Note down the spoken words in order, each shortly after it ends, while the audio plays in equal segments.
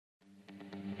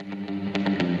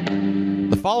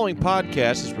following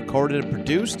podcast is recorded and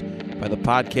produced by the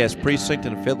Podcast Precinct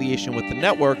in affiliation with the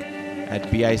network at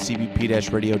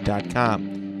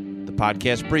bicbp-radio.com. The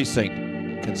Podcast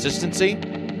Precinct. Consistency,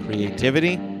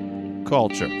 creativity,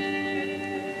 culture.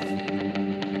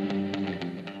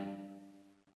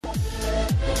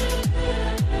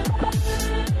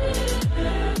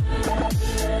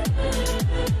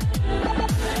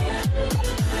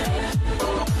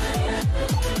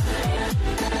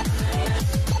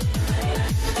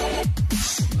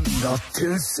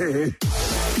 To say.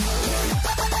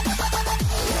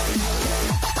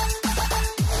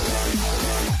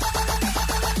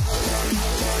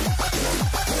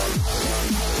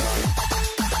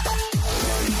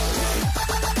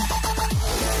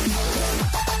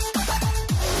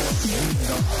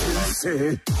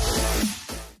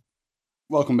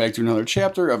 Welcome back to another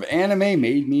chapter of Anime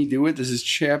Made Me Do It. This is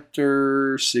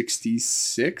chapter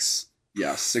 66.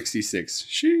 Yeah, 66.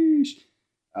 Sheesh.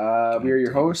 We are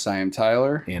your hosts. I am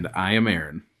Tyler. And I am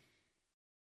Aaron.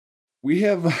 We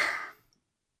have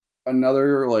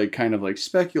another kind of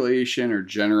speculation or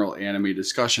general anime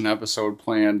discussion episode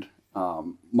planned.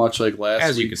 Much like last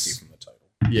As you can see from the title.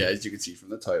 Yeah, as you can see from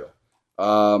the title.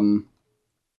 Oh,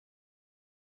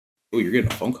 you're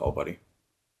getting a phone call, buddy.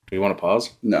 Do you want to pause?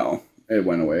 No, it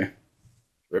went away.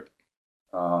 Rip.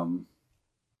 But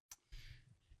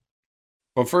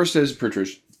first, as per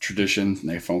tradition,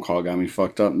 that phone call got me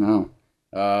fucked up now.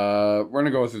 We're going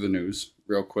to go through the news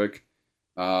real quick.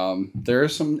 There are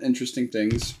some interesting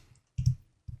things.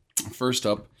 First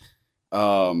up,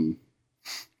 the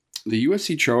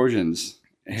USC Trojans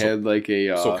had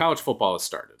so college football has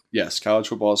started. Yes, college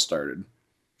football has started.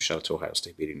 Shout out to Ohio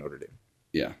State beating Notre Dame.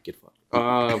 Yeah. Get fucked.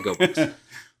 Go Bucks.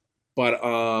 But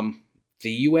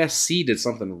the USC did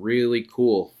something really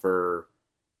cool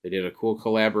they did a cool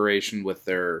collaboration with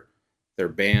their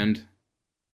band,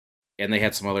 and they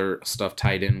had some other stuff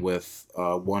tied in with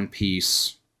One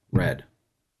Piece Red.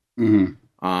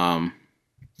 Mm-hmm.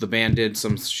 The band did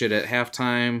some shit at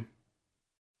halftime.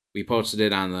 We posted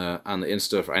it on the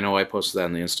Insta. I know I posted that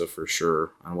on the Insta for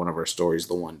sure on one of our stories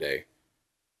the one day.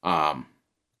 Go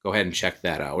ahead and check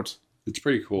that out. It's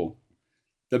pretty cool.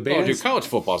 The band, dude, college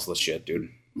football's the shit, dude.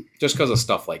 Just because of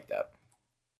stuff like that.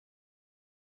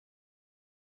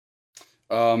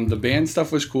 The band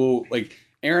stuff was cool.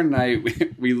 Aaron and I,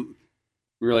 we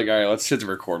were like, all right, let's hit the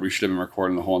record. We should have been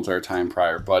recording the whole entire time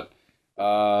prior. But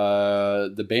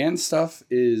the band stuff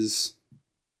is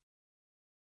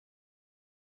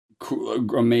cool,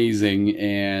 amazing.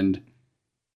 And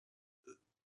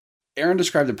Aaron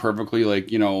described it perfectly.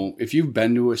 If you've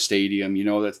been to a stadium, you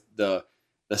know that the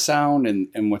sound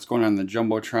and what's going on in the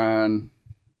Jumbotron.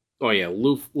 Oh, yeah.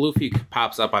 Luffy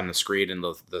pops up on the screen and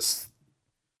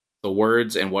the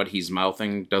words and what he's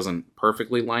mouthing doesn't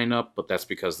perfectly line up, but that's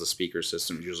because the speaker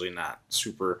system is usually not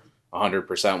super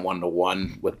 100%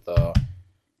 one-to-one with the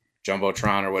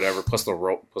Jumbotron or whatever. Plus the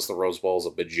Rose Bowl is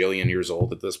a bajillion years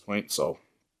old at this point, so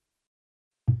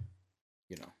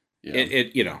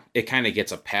Yeah. it kind of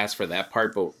gets a pass for that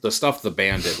part, but the stuff the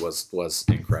band did was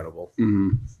incredible.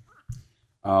 Mm-hmm.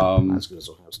 Not as good as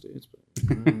Ohio State's, but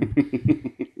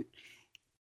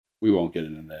we won't get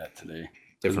into that today.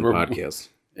 Different podcast.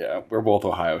 Yeah, we're both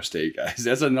Ohio State guys.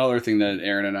 That's another thing that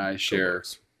Aaron and I share.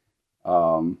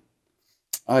 Oh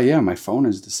yeah, my phone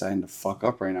is deciding to fuck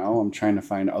up right now. I'm trying to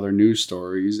find other news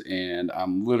stories, and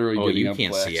I'm literally getting you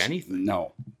can't see anything.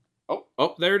 No.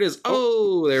 Oh, there it is.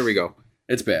 Oh, there we go.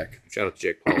 It's back. Shout out to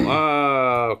Jake Paul.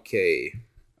 Okay.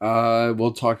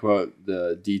 We'll talk about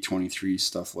the D23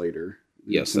 stuff later.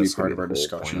 Yes, that's going to be part of our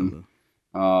discussion.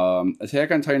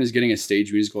 Attack on Titan is getting a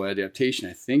stage musical adaptation,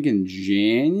 I think in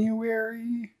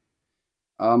January.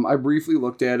 I briefly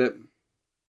looked at it.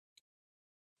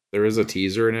 There is a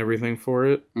teaser and everything for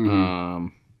it. Mm-hmm.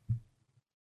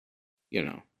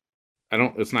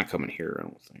 It's not coming here, I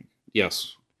don't think.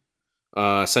 Yes.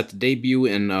 Set to debut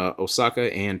in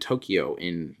Osaka and Tokyo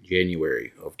in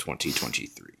January of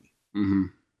 2023. Mm-hmm.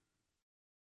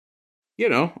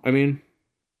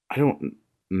 I don't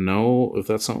know if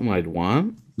that's something I'd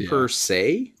want per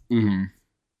se. Mm-hmm.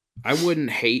 I wouldn't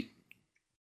hate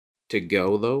to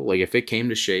go though. If it came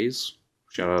to Shays,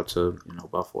 shout out to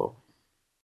Buffalo.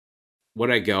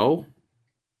 Would I go?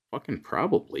 Fucking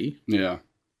probably. Yeah.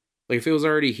 If it was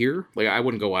already here, I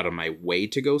wouldn't go out of my way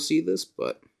to go see this,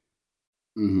 but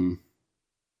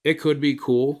it could be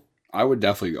cool. I would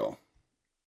definitely go.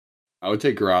 I would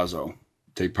take Grazzo,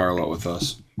 take Parlo with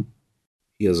us.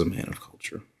 He is a man of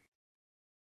culture.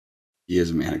 He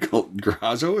is a man of culture.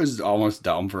 Grazzo is almost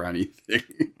down for anything.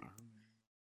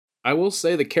 I will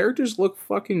say the characters look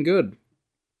fucking good.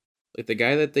 The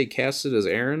guy that they casted as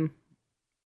Aaron,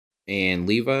 and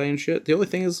Levi and shit. The only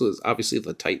thing is obviously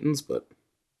the Titans, but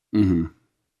Mm-hmm.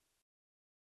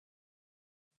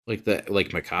 like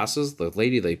Mikasa's, the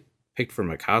lady they picked for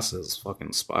Mikasa is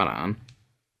fucking spot on.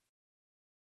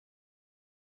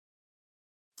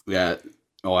 Yeah.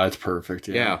 Oh, that's perfect.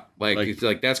 Yeah, like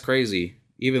that's crazy.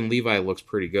 Even Levi looks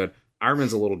pretty good.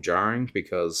 Armin's a little jarring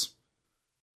because,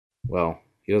 well,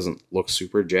 he doesn't look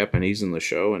super Japanese in the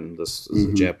show, and this is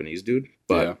a Japanese dude.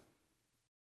 But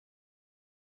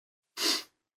let's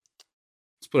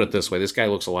put it this way: this guy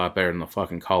looks a lot better than the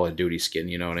fucking Call of Duty skin.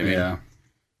 You know what I mean? Yeah.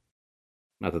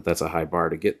 Not that that's a high bar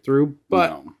to get through,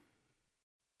 but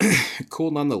cool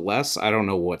nonetheless. I don't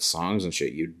know what songs and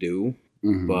shit you do,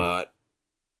 but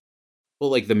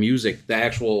like the music, the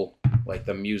actual like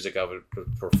the music of it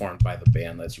performed by the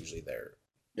band that's usually there,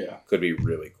 could be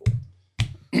really cool.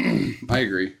 I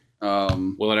agree.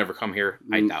 Will it ever come here?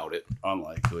 I doubt it.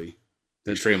 Unlikely.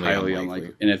 That's Extremely highly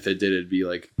unlikely. And if it did, it'd be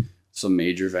like some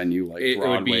major venue like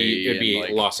Broadway. It'd be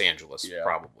like, Los Angeles,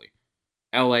 probably.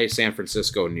 LA, San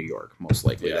Francisco, New York, most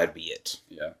likely. Yeah. That'd be it.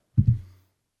 Yeah.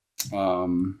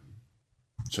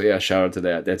 So yeah, shout out to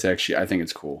that. That's actually, I think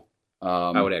it's cool.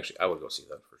 I would go see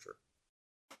that for sure.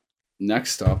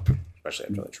 Next up, Especially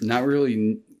after that. not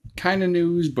really kind of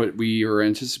news, but we are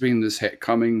anticipating this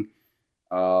coming.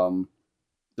 The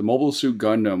Mobile Suit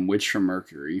Gundam Witch from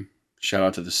Mercury. Shout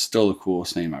out to this, still the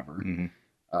coolest name ever.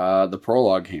 Mm-hmm. The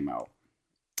prologue came out.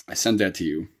 I sent that to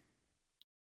you.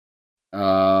 It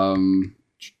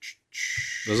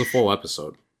was a full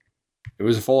episode. It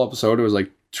was a full episode. It was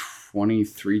like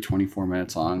 24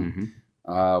 minutes long.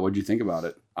 Mm-hmm. What'd you think about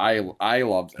it? I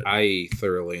loved it. I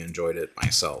thoroughly enjoyed it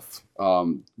myself.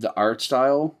 The art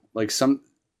style, like some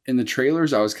in the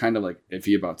trailers, I was kind of like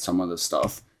iffy about some of the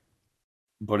stuff,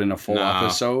 but in a full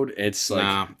episode, it's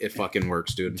like it fucking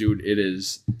works, dude. Dude, it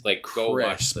is like crisp. Go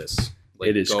watch this. Like,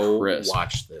 it is go crisp.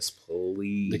 Watch this,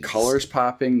 please. The colors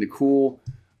popping, the cool.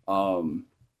 So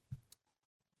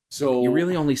you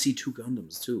really only see 2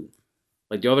 Gundams too.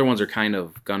 Like the other ones are kind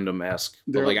of Gundam-esque,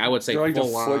 but like I would say they're like the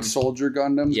full foot soldier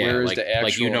Gundams. Yeah, whereas like, the actual,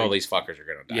 like you know these fuckers are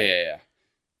gonna die. Yeah.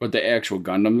 But the actual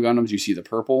Gundams, you see the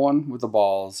purple one with the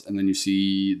balls, and then you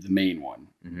see the main one,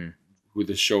 who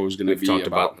the show is going to be talked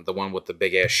about the one with the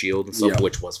big ass shield and stuff,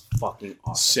 which was fucking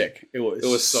awesome. Sick. It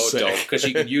was so sick. dope because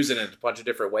you could use it in a bunch of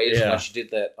different ways. Yeah. Once you did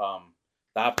that,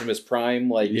 the Optimus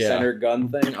Prime center gun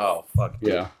thing. Oh fuck.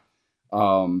 Dude. Yeah.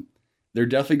 They're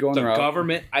definitely going the around.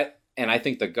 Government. I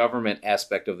think the government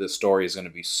aspect of this story is going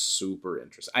to be super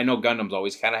interesting. I know Gundam's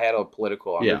always kind of had a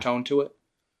political undertone to it,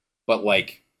 but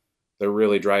like they're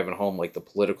really driving home like the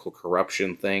political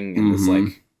corruption thing, and it's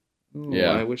like,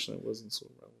 I wish that wasn't so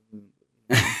relevant.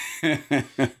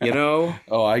 You know?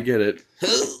 Oh, I get it.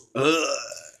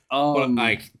 But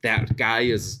like that guy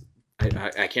is.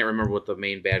 I can't remember what the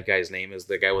main bad guy's name is.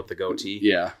 The guy with the goatee.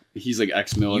 Yeah, he's like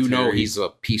ex-military. You know he's a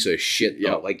piece of shit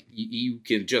though. Yep. Like you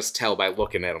can just tell by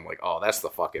looking at him. Like, oh, that's the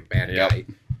fucking bad guy,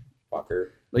 fucker.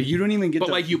 Like you don't even get. But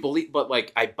like you believe. But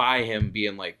like I buy him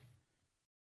being like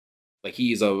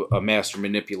he's a master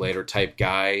manipulator type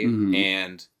guy,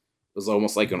 and it was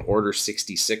almost like an Order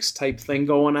 66 type thing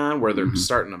going on where they're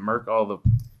starting to murk all the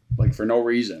like for no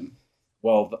reason.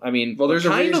 Well, I mean, there's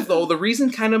kind of though. The reason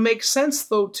kind of makes sense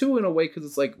though too, in a way, because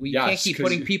it's like we can't keep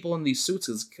putting people in these suits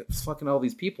because it's fucking all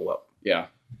these people up. Yeah,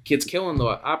 kids killing the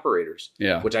operators.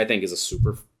 Yeah, which I think is a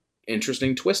super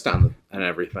interesting twist on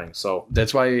everything. So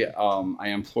that's why I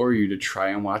implore you to try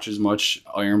and watch as much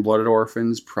Iron Blooded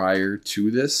Orphans prior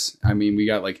to this. I mean, we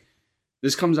got like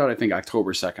this comes out I think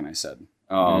October 2nd. I said.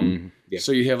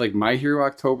 So you have like My Hero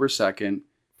October 2nd.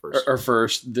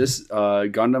 First, this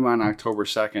Gundam on October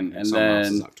 2nd, and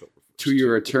then October 1st. To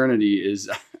Your Eternity is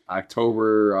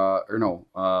October,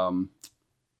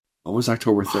 what was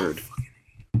October 3rd?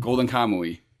 Golden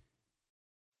Kamui.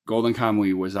 Golden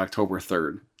Kamui was October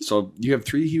 3rd. So you have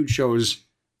 3 huge shows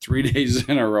 3 days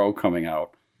in a row coming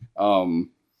out. But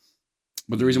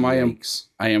the reason why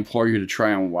I implore you to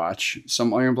try and watch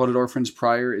some Iron Blooded Orphans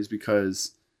prior is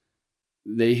because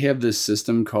they have this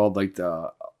system called like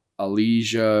the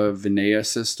Alesia Vinaya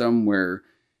system where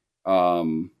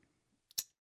the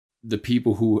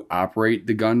people who operate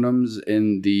the Gundams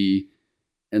in the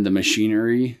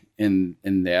machinery in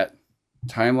that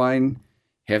timeline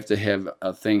have to have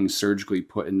a thing surgically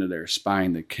put into their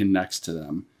spine that connects to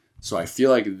them. So I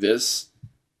feel like this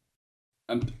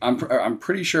I'm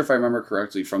pretty sure if I remember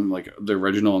correctly from like the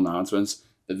original announcements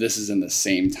that this is in the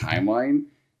same timeline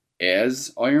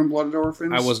as Iron Blooded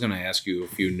Orphans. I was going to ask you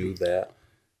if you knew that.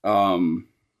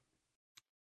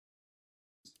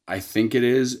 I think it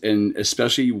is, and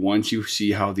especially once you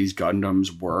see how these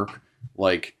Gundams work,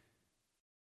 like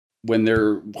when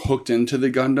they're hooked into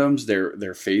the Gundams,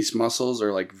 their face muscles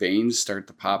or like veins start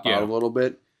to pop out a little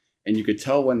bit, and you could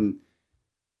tell when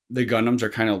the Gundams are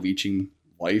kind of leeching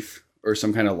life or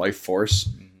some kind of life force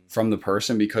from the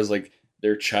person, because like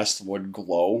their chest would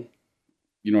glow.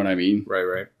 You know what I mean?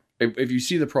 Right. If you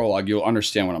see the prologue, you'll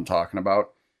understand what I'm talking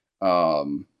about.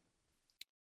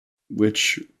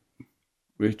 Which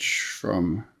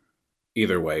from...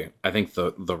 Either way, I think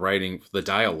the writing, the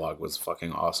dialogue was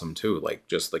fucking awesome too. Like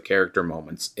just the character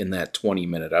moments in that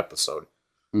 20-minute episode.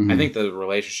 Mm-hmm. I think the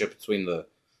relationship between the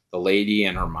lady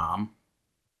and her mom,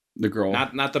 the girl,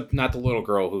 not the little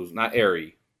girl who's not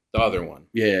Eri, the other one,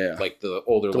 like the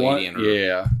older lady and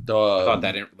her. I thought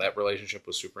that relationship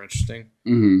was super interesting.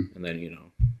 Mm-hmm. And then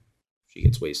she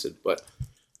gets wasted, but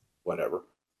whatever.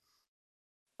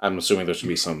 I'm assuming there's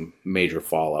gonna be some major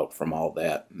fallout from all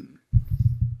that.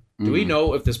 Do we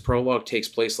know if this prologue takes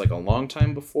place like a long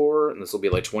time before, and this will be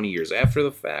like 20 years after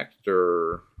the fact,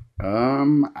 or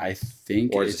I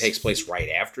think, or does it takes place right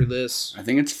after this? I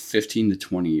think it's 15 to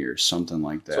 20 years, something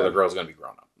like that. So the girl's gonna be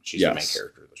grown up. She's the main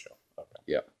character of the show. Okay.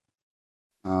 Yeah.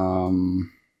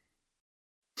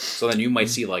 So then you might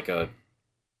see like a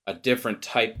different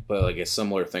type, but like a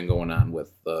similar thing going on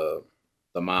with the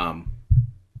mom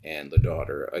and the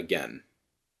daughter again.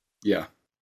 Yeah.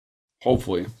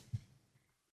 Hopefully.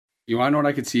 You want to know what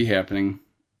I could see happening?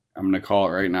 I'm going to call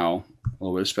it right now. A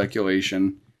little bit of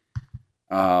speculation.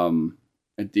 At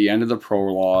the end of the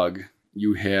prologue,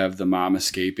 you have the mom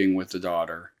escaping with the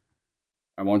daughter.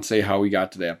 I won't say how we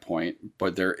got to that point,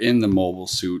 but they're in the mobile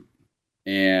suit.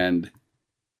 And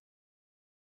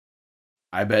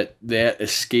I bet that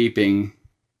escaping...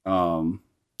 what's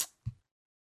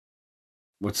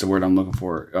the word I'm looking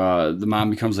for? The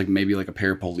mom becomes like maybe like a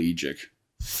paraplegic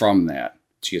from that.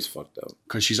 She gets fucked up.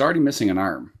 Because she's already missing an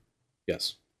arm.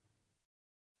 Yes.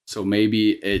 So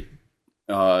maybe it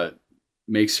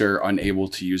makes her unable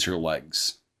to use her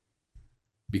legs.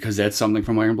 Because that's something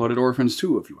from Iron Blooded Orphans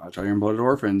too. If you watch Iron Blooded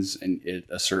Orphans, and at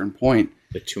a certain point,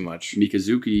 bit too much.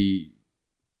 Mikazuki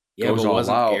goes all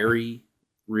out. Eri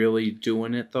really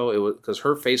doing it though? It was because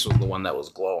her face was the one that was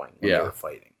glowing when they were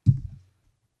fighting.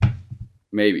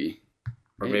 Maybe.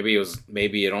 Or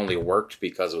maybe it only worked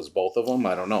because it was both of them.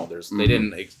 I don't know. They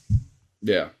didn't.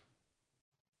 Yeah.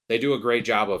 They do a great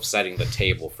job of setting the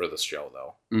table for the show,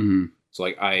 though. Mm-hmm. So,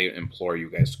 like, I implore you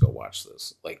guys to go watch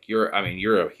this. Like, you're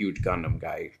a huge Gundam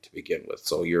guy to begin with,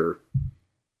 so you're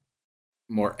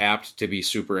more apt to be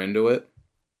super into it.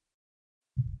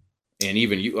 And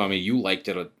even you liked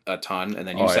it a ton, and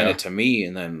then you sent it to me,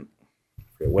 and then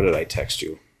what did I text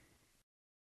you?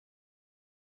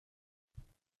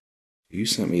 You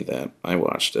sent me that. I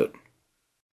watched it.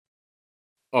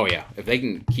 Oh, yeah. If they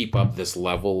can keep up this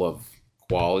level of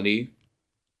quality,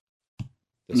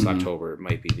 this October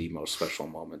might be the most special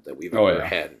moment that we've ever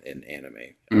had in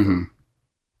anime. Mm-hmm.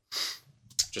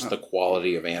 Just the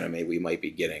quality of anime we might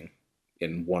be getting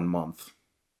in 1 month.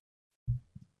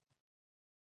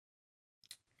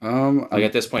 Like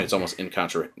at this point, it's almost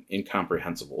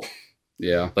incomprehensible.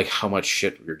 Yeah. Like how much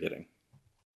shit we're getting.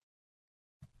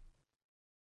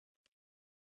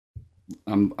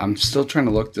 I'm still trying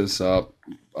to look this up.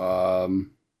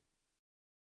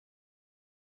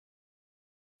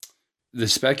 The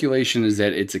speculation is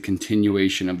that it's a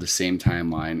continuation of the same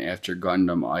timeline after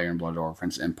Gundam Iron Blooded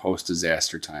Orphans and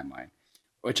post-disaster timeline.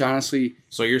 Which honestly...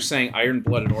 So you're saying Iron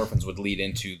Blooded Orphans would lead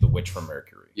into The Witch from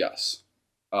Mercury? Yes.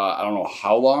 I don't know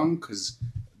how long, because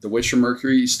The Witch from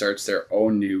Mercury starts their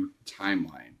own new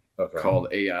timeline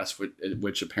called AS,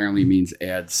 which apparently means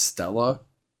Ad Stella.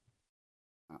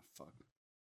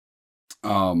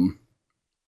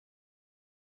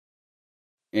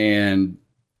 And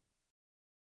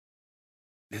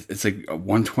it's like a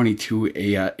 122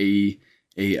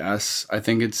 AS, I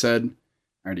think it said.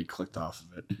 I already clicked off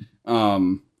of it.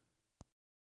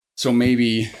 So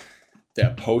maybe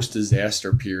that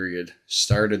post-disaster period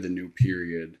started the new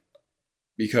period,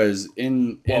 because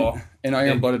in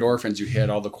Iron Blooded Orphans, you had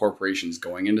all the corporations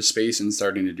going into space and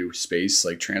starting to do space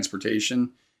like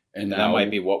transportation. And that might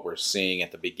be what we're seeing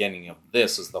at the beginning of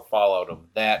this, is the fallout of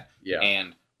that,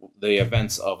 and the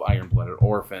events of Iron Blooded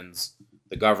Orphans,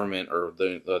 the government or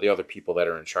the other people that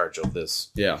are in charge of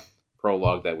this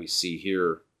prologue that we see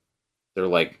here. They're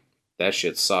like, that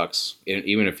shit sucks. And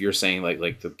even if you're saying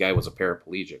like the guy was a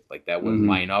paraplegic, like that wouldn't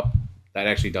line up. That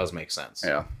actually does make sense.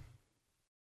 Yeah.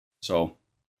 So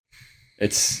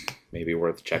it's maybe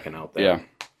worth checking out there. Yeah.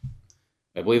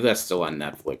 I believe that's still on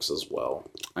Netflix as well.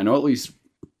 I know at least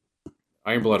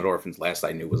Iron Blooded Orphans, last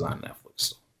I knew, was on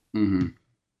Netflix. Mm-hmm.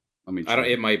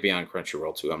 It might be on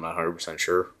Crunchyroll too. I'm not 100%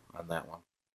 sure on that one.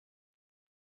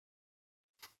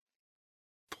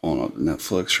 Pulling up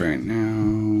Netflix right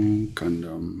now.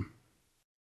 Gundam.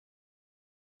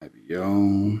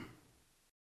 IBO.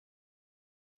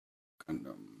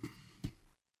 Gundam.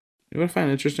 You know what I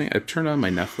find interesting? I turned on my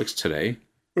Netflix today,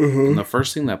 and the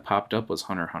first thing that popped up was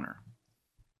Hunter x Hunter.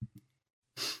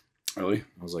 Really?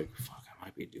 I was like, fuck, I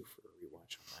might be due for a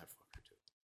rewatch on that fucker too.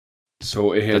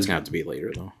 So it has. That's gonna have to be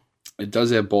later though. It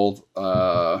does have both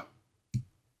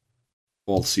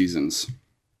seasons.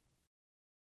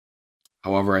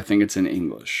 However, I think it's in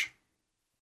English.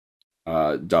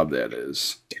 Dub, that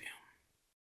is. Damn.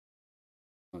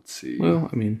 Let's see. Well,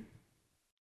 I mean,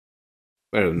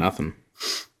 better than nothing.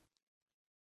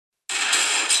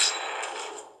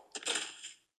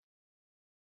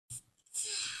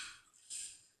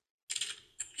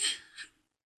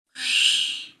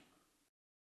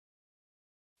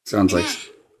 Sounds like.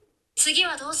 次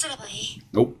はどうすればいい?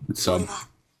 Nope, it's sub.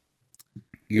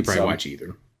 You could probably Sub. watch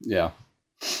either. Yeah.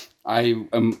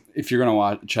 If you're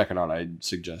gonna check it out, I'd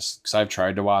suggest, because I've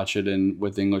tried to watch it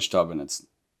with English dub, and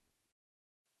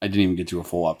I didn't even get to a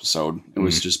full episode. It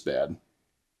was just bad.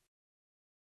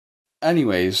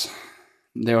 Anyways,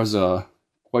 there was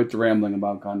quite the rambling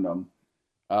about Gundam.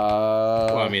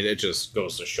 Well, I mean, it just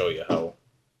goes to show you how.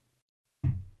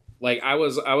 Like, I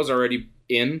was already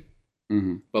in,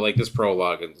 but like this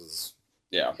prologue is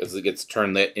as it gets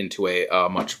turned into a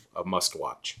must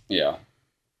watch. Yeah.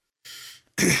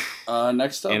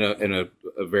 Next up, and a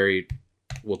very,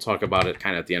 we'll talk about it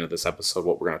kind of at the end of this episode.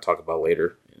 What we're going to talk about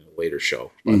later in a later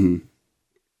show. But fucking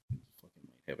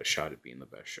might have a shot at being the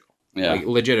best show. Yeah, like,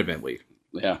 legitimately.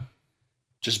 Yeah,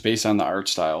 just based on the art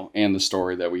style and the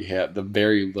story that we have, the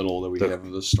very little that we have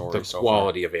of the story. The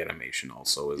quality of animation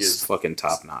also is fucking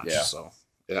top notch. Yeah. So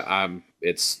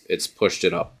it's pushed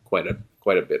it up quite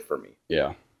a bit for me.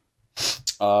 Yeah.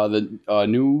 The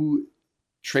new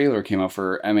trailer came out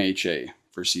for MHA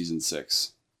for season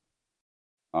 6.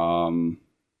 And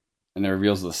it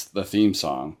reveals the theme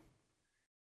song.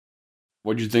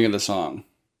 What'd you think of the song?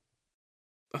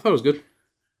 I thought it was good.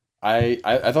 I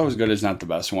thought it was good. It's not the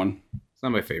best one It's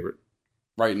not my favorite.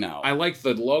 right now. I like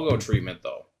the logo treatment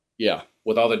though, Yeah.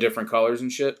 with all the different colors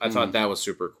and shit. I thought that was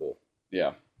super cool.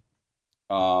 Yeah.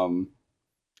 The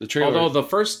trailer. Although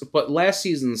last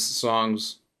season's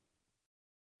songs,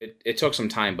 it took some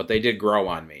time, but they did grow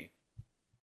on me.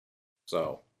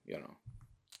 So, yeah,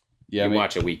 you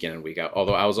watch it week in and week out.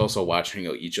 Although I was also watching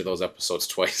each of those episodes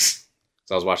twice.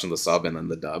 So I was watching the sub and then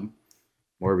the dub.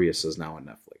 Morbius is now on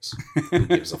Netflix. Who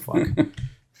gives a fuck?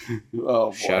 Oh,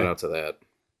 boy. Shout out to that.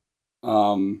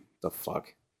 The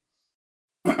fuck.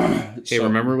 Hey, So-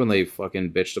 remember when they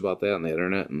fucking bitched about that on the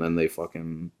internet and then they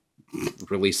fucking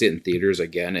released it in theaters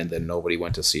again and then nobody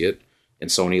went to see it and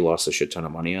Sony lost a shit ton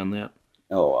of money on that?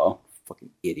 Oh, well. Fucking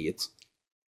idiots.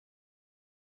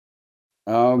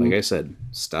 Like I said,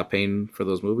 stop paying for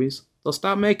those movies. They'll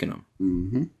stop making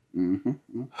them.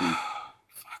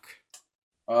 Fuck.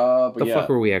 But The yeah, fuck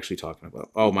were we actually talking about?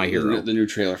 Oh, My Hero. the new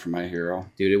trailer for My Hero.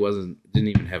 Dude, didn't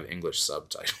even have English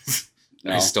subtitles.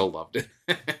 No. I still loved it.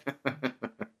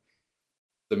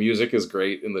 The music is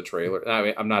great in the trailer. I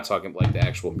mean, I'm not talking like the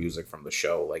actual music from the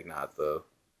show, like not the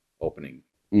opening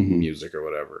music or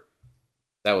whatever.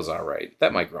 That was all right.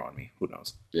 That might grow on me. Who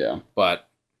knows? Yeah. But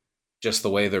just the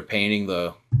way they're painting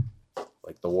the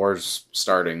war's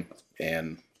starting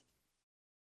and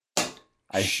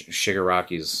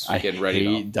Shigaraki's getting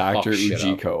ready to Dr. fuck shit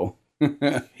up. Ujiko.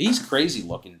 He's crazy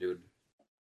looking, dude.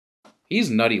 He's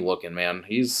nutty looking, man.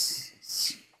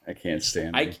 I can't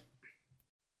stand him.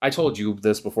 I told you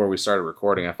this before we started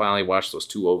recording. I finally watched those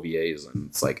 2 OVAs, and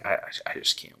it's like I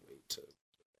just can't wait to.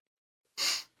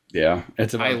 Yeah,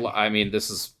 it's I mean,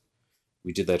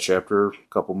 we did that chapter a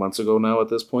couple months ago now. At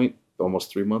this point,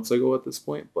 almost 3 months ago. At this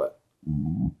point, but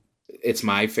it's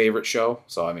my favorite show.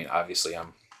 So I mean, obviously,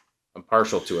 I'm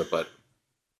partial to it, but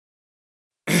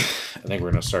I think we're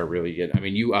gonna start really getting. I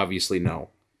mean, you obviously know,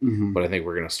 but I think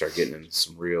we're gonna start getting into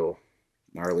some real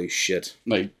gnarly shit.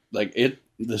 like it.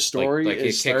 The story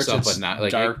it kicks up a notch.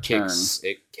 Like dark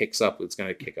it kicks up. It's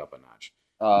gonna kick up a notch.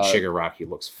 Shigaraki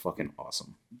looks fucking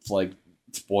awesome. Like,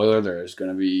 spoiler: there's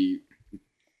gonna be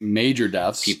major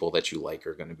deaths. People that you like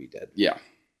are gonna be dead. Yeah,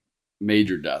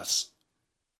 major deaths,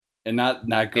 and not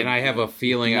good. And I have a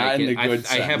feeling Not in the good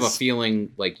I have a sense.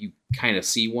 feeling like you kind of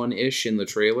see one ish in the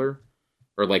trailer,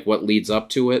 or like what leads up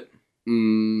to it.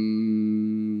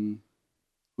 Who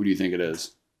do you think it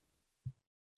is?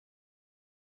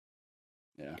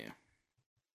 Yeah.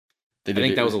 I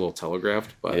think that was a little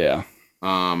telegraphed, but yeah.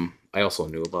 I also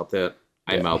knew about that.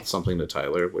 I Yeah. mouthed something to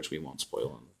Tyler, which we won't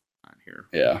spoil on here.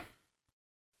 Yeah.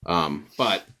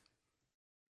 But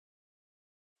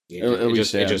It'll be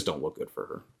sad. It just don't look good for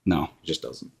her. No. It just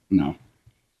doesn't. No.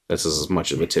 That's as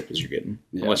much of a tip as you're getting.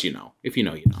 Yeah. Unless you know. If you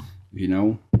know, you know. If you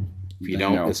know. If you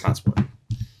don't, it's not spoiler.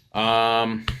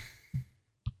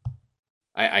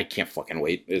 I can't fucking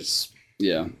wait.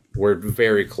 We're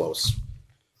very close.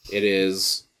 It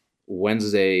is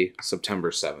Wednesday,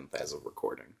 September 7th as of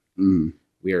recording. Mm.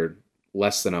 We are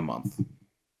less than a month.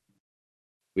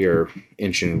 We are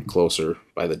inching closer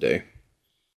by the day.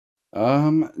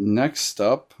 Next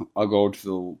up, I'll go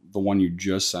to the one you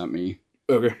just sent me.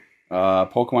 Okay.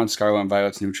 Pokemon Scarlet and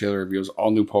Violet's new trailer reveals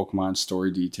all new Pokemon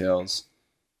story details.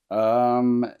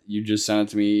 You just sent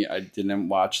it to me. I didn't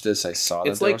watch this. I saw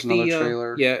that there was another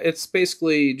trailer. Yeah, it's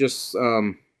basically just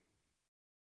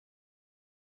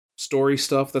story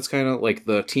stuff that's kind of like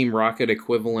the Team Rocket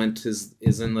equivalent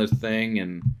is in the thing,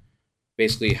 and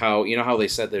basically how they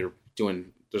said they're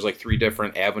doing. There's like 3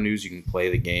 different avenues you can play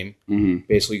the game. Mm-hmm.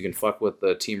 Basically, you can fuck with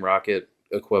the Team Rocket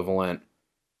equivalent.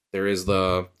 There is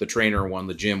the trainer one,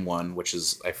 the gym one, which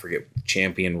is, I forget,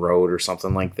 Champion Road or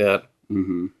something like that.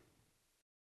 Mm-hmm.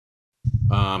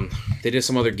 They did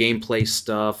some other gameplay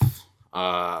stuff.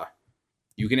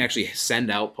 You can actually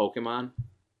send out Pokemon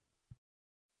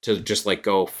to just like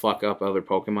go fuck up other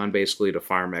Pokemon, basically to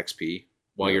farm XP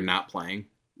while you're not playing.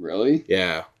 Really?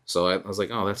 Yeah. So I was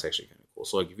like, oh, that's actually kind of cool.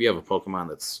 So like, if you have a Pokemon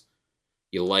that's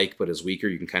you like but is weaker,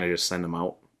 you can kind of just send them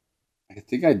out. I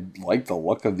think I like the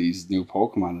look of these new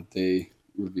Pokemon that they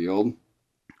revealed.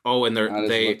 Oh, and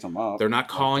looked them up. they're not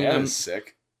calling that them. Is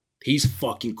sick. He's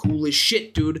fucking cool as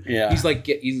shit, dude. Yeah. He's like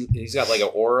he's got like an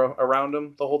aura around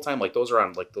him the whole time. Like those are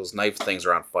on like those knife things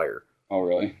are on fire. Oh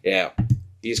really? Yeah.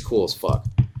 He's cool as fuck.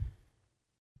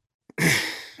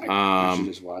 I should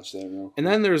just watch that real quick. And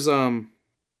then there's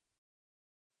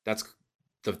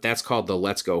that's called the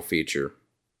Let's Go feature.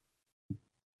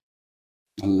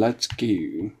 Let's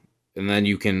go. And then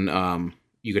you can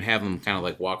have them kind of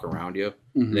like walk around you.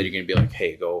 Mm-hmm. And then you're gonna be like,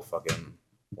 hey, go fucking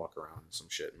walk around some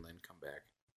shit and then come back.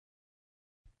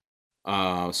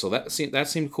 So that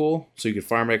seemed cool. So you could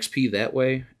farm XP that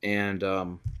way, and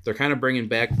they're kind of bringing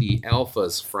back the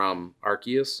alphas from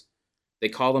Arceus. They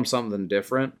call them something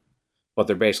different, but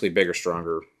they're basically bigger,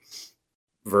 stronger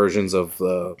versions of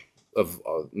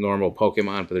normal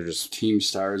Pokemon. But they're just Team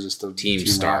Stars is the Team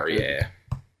Star, Rocket. yeah.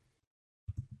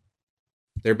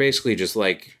 They're basically just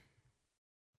like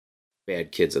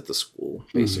bad kids at the school,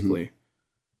 basically.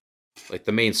 Mm-hmm. Like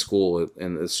the main school,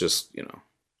 and it's just,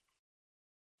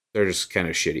 they're just kind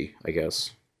of shitty, I guess.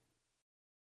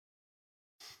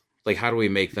 Like, how do we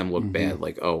make them look bad?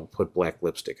 Like, oh, put black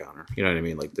lipstick on her. You know what I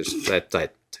mean? Like, there's that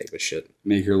type of shit.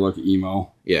 Make her look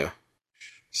emo. Yeah.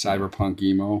 Cyberpunk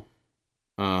emo.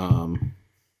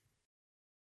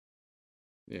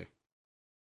 Yeah.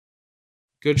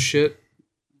 Good shit.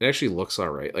 It actually looks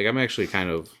alright. Like, I'm actually kind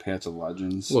of Paths of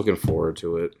Legends. Looking forward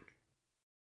to it.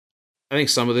 I think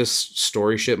some of this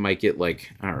story shit might get like,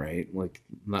 all right, like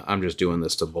I'm just doing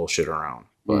this to bullshit around.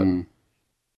 But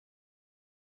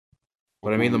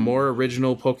I mean, the more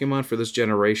original Pokemon for this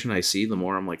generation I see, the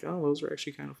more I'm like, oh, those are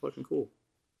actually kind of fucking cool.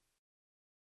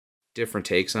 Different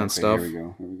takes on stuff.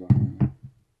 Here we go.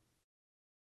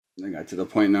 I got to the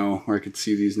point now where I could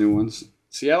see these new ones.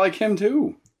 See, I like him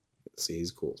too. See,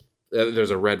 he's cool.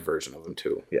 There's a red version of him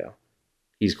too. Yeah,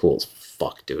 he's cool as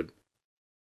fuck, dude.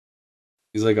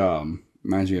 He's like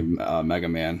reminds me of Mega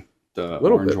Man, the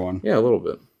orange one. Yeah, a little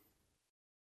bit.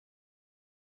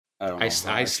 I don't know.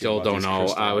 I still don't know.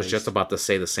 I was just about to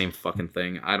say the same fucking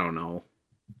thing. I don't know.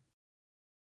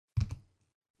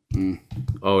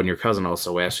 Oh, and your cousin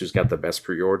also asked who's got the best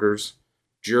pre-orders.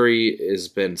 Jury has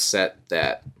been set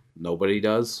that nobody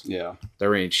does. Yeah.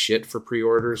 There ain't shit for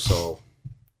pre-orders, so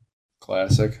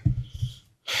classic.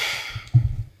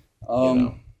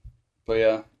 But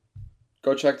yeah,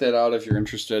 go check that out if you're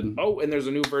interested. Oh, and there's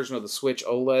a new version of the Switch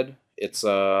OLED. It's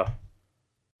a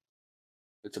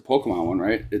Pokemon one,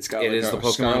 right? It's got it like is a the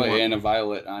Pokemon Scarlet one. and a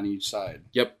Violet on each side.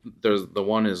 Yep. There's the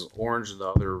one is orange, the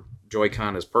other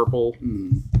Joy-Con is purple.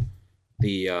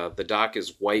 The dock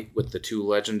is white with the 2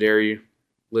 legendary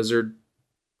lizard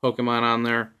Pokemon on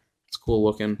there. It's cool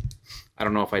looking. I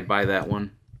don't know if I'd buy that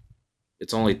one.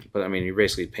 It's only, but I mean, you're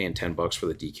basically paying $10 for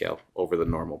the decal over the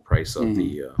normal price of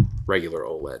the regular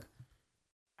OLED.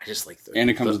 I just like the. And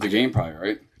it comes with the game, probably,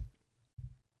 right?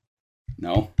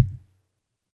 No.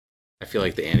 I feel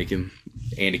like the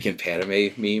Anakin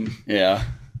Padme meme. Yeah.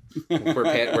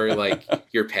 where like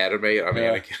you're Padme, I'm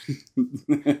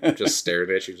Anakin. Just staring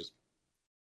at you. Just.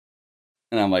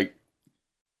 And I'm like,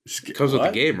 it comes with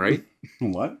the game, right?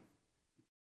 What?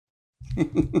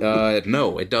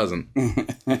 No, it doesn't.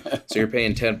 So you're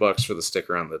paying $10 for the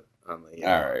sticker on the all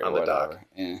right, on the dock.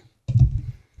 Yeah.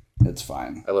 It's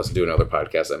fine. I listened to another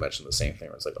podcast that mentioned the same thing.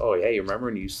 Where it's like, oh yeah, you remember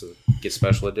when you used to get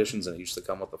special editions and it used to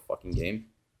come with a fucking game?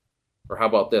 Or how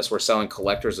about this? We're selling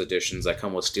collector's editions that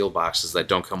come with steel boxes that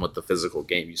don't come with the physical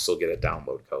game. You still get a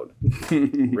download code.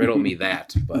 Riddle me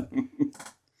that. But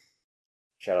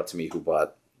shout out to me who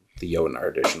bought the Jotnar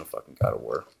edition of fucking God of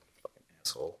War. Fucking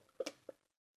asshole.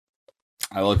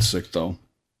 I look sick though.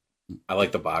 I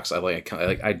like the box. I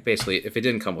basically, if it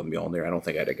didn't come with Mjolnir, I don't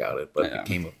think I'd have got it. But Yeah.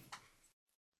 it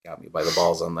got me by the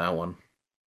balls on that one.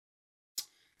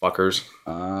 Fuckers.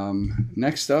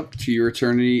 Next up, To Your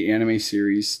Eternity Anime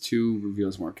Series 2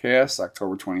 reveals more cast,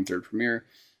 October 23rd premiere.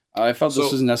 I felt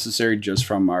this was necessary just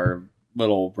from our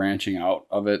little branching out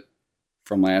of it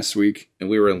from last week. And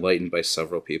we were enlightened by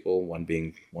several people, one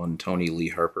being Tony Lee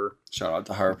Harper. Shout out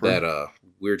to Harper. That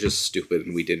we're just stupid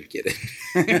and we didn't get it.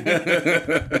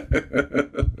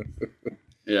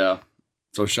 Yeah.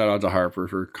 So shout out to Harper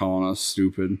for calling us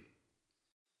stupid.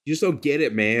 You just don't get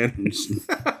it, man.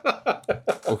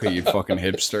 Okay, you fucking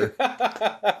hipster.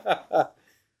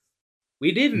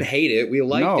 We didn't hate it. We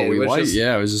liked it. We liked it.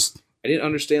 Yeah, it was just... I didn't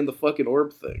understand the fucking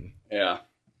orb thing. Yeah.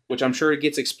 Which I'm sure it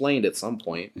gets explained at some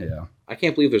point. Yeah. I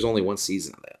can't believe there's only one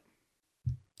season of that.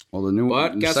 Well, the new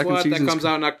But guess what? That comes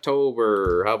out in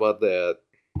October. How about that?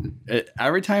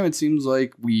 Every time it seems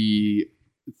like we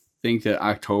think that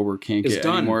October can't It's get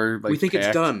done. any more. Like, We think it's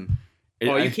packed. done.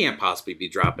 You You can't possibly be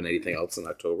dropping anything else in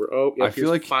October. Oh, yeah, I feel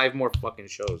like 5 more fucking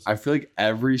shows. I feel like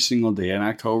every single day in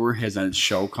October has a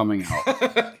show coming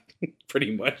out.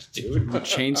 Pretty much, dude.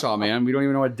 Chainsaw Man. We don't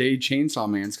even know what day Chainsaw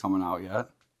Man's coming out yet.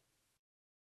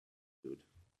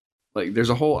 Like, there's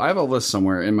a whole... I have a list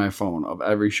somewhere in my phone of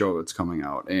every show that's coming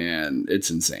out, and it's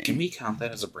insane. Can we count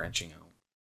that as a branching out?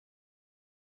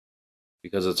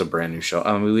 Because it's a brand new show.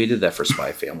 I mean, we did that for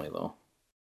Spy Family, though.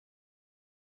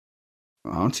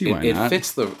 I don't see why It not.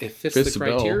 fits the Fits the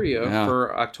bill. criteria Yeah.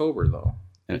 for October, though.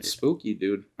 And It's spooky,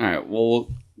 dude. All right, well,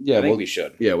 yeah, I think we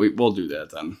should. Yeah, we'll do that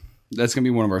then. That's going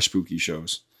to be one of our spooky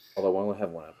shows. Although I only have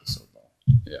one episode, though.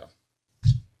 Yeah.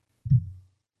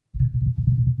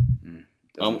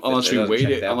 Doesn't Unless fit- it we doesn't wait check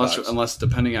it, that box. unless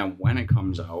depending on when it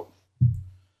comes out.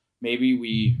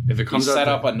 Maybe If it comes we out set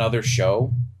the- up another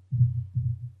show,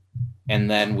 and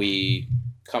then we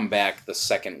come back the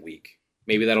second week.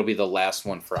 Maybe that'll be the last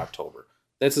one for October.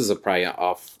 This is a probably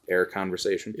off-air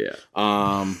conversation. Yeah.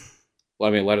 Well,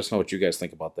 I mean, let us know what you guys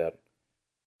think about that.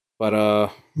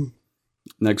 But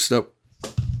Next up,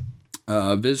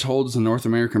 Viz holds the North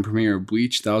American premiere of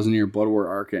Bleach: Thousand Year Blood War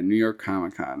arc at New York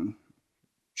Comic Con.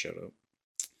 Shout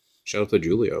out to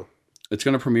Julio. It's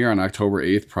going to premiere on October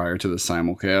 8th prior to the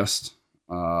simulcast.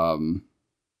 An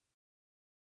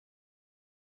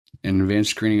advanced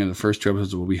screening of the first 2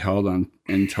 episodes will be held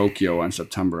in Tokyo on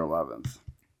September 11th.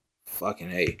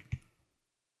 Fucking A.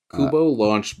 Kubo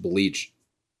launched Bleach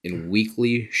in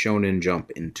Weekly Shonen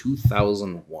Jump in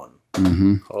 2001.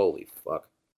 Mm-hmm. Holy fuck.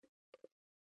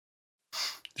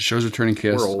 The show's returning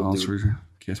cast We're old, also dude.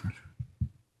 cast member.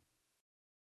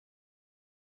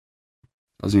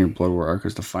 Thousand Year Blood War arc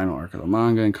is the final arc of the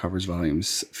manga and covers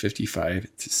volumes 55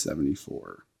 to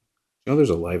 74. You know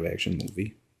there's a live-action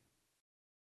movie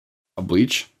A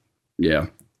Bleach? Yeah.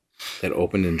 that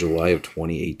opened in July of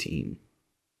 2018.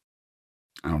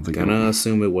 I don't think Gonna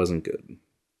assume it wasn't good.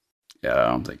 Yeah, I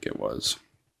don't think it was.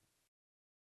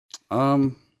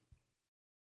 But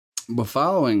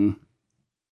following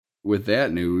with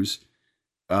that news,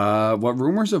 what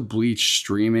rumors of Bleach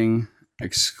streaming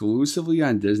exclusively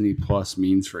on Disney Plus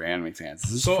means for anime fans.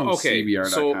 This is from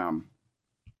CBR.com.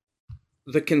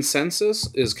 The consensus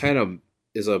is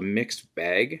is a mixed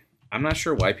bag. I'm not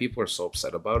sure why people are so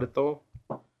upset about it though.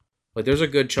 Like there's a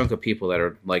good chunk of people that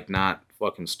are like not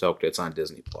fucking stoked it's on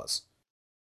Disney Plus.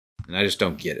 And I just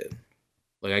don't get it.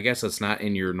 Like I guess it's not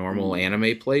in your normal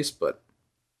anime place, but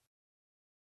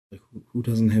like who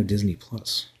doesn't have Disney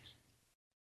Plus?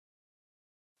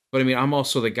 But I mean, I'm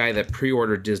also the guy that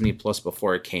pre-ordered Disney Plus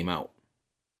before it came out.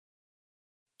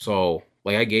 So,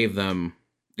 like I gave them,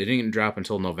 they didn't drop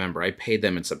until November. I paid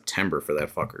them in September for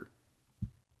that fucker.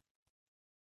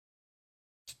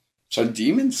 So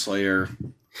Demon Slayer.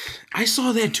 I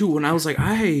saw that too, and I was like,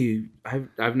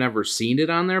 I've never seen it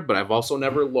on there, but I've also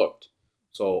never looked.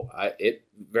 So it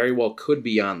very well could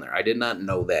be on there. I did not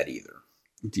know that either.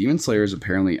 Demon Slayer is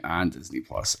apparently on Disney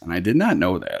Plus, and I did not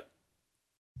know that.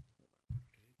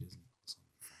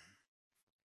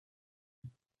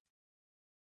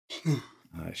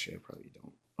 Shit, I probably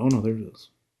don't. Oh no, there it is.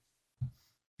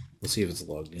 Let's see if it's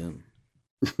logged in.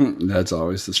 That's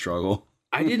always the struggle.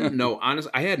 I didn't know.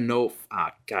 Honestly, I had no.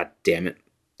 God damn it!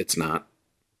 It's not.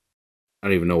 I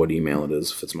don't even know what email it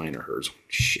is. If it's mine or hers.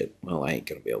 Shit. Well, I ain't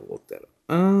gonna be able to look that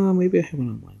up. Maybe I have it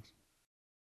online.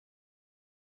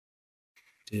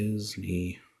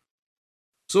 Disney.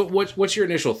 So what's your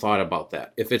initial thought about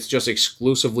that? If it's just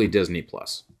exclusively Disney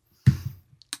Plus?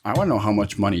 I want to know how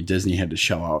much money Disney had to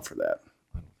shell out for that.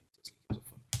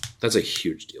 That's a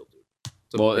huge deal,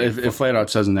 dude. Well, if Flat Out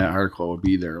says in that article, it would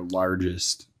be their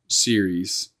largest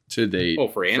series to date. Oh,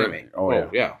 for anime.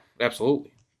 Yeah,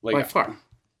 absolutely. Like, by far.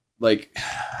 Like,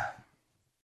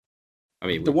 I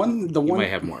mean, the one might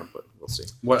have more, but we'll see.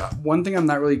 One thing I'm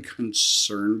not really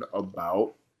concerned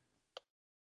about,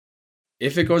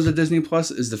 if it goes to Disney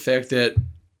Plus, is the fact that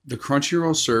the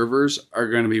Crunchyroll servers are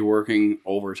going to be working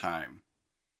overtime.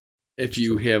 If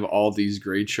you have all these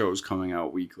great shows coming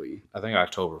out weekly, I think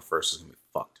October 1st is going to be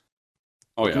fucked.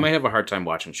 Oh yeah, you might have a hard time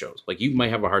watching shows. Like you might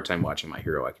have a hard time watching My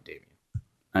Hero Academia.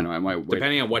 I know. I might wait.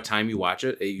 Depending on what time you watch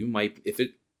it, you might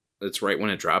it's right when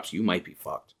it drops, you might be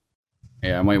fucked.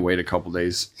 Yeah, I might wait a couple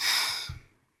days,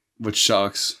 which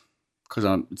sucks because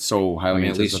I'm so highly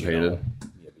anticipated. At least you know.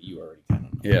 Yeah, but you already kind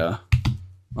of know. Yeah.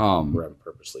 Where I'm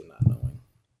purposely not knowing.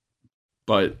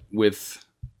 But with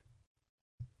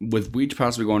Bleach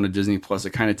possibly going to Disney Plus,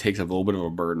 it kind of takes a little bit of a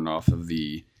burden off of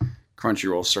the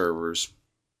Crunchyroll servers,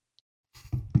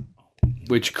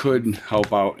 which could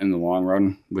help out in the long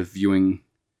run with viewing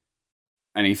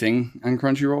anything on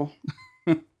Crunchyroll.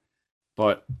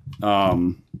 But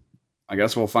I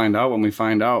guess we'll find out when we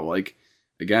find out. Like,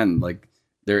 again, like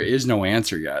there is no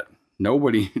answer yet.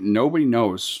 Nobody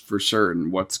knows for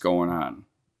certain what's going on.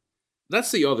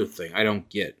 That's the other thing I don't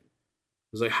get.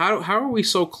 It's like how are we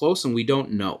so close and we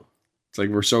don't know? It's like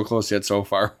we're so close yet so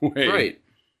far away. Right.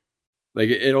 Like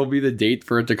it'll be the date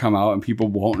for it to come out and people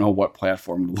won't know what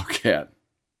platform to look at.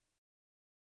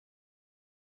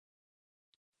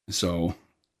 So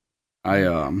I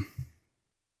don't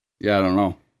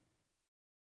know.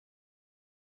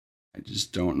 I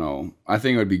just don't know. I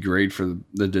think it would be great for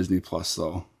the Disney Plus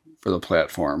though, for the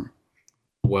platform.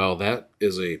 Well, that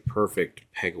is a perfect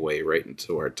segue right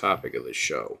into our topic of the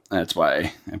show. That's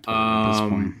why I put it at this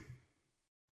point.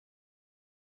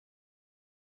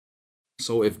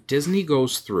 So if Disney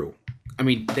goes through, I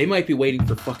mean, they might be waiting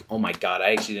for oh my god,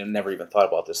 I actually never even thought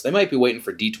about this. They might be waiting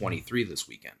for D23 this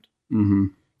weekend. Mm-hmm.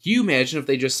 Can you imagine if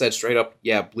they just said straight up,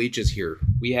 yeah, Bleach is here.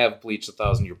 We have Bleach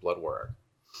 1,000 Year Blood War arc.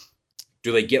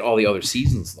 Do they get all the other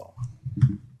seasons, though?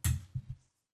 Do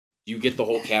you get the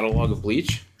whole catalog of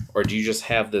Bleach? Or do you just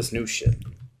have this new shit?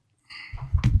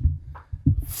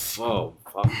 Oh,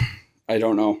 fuck. I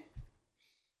don't know.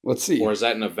 Let's see. Or is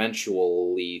that an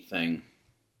eventually thing?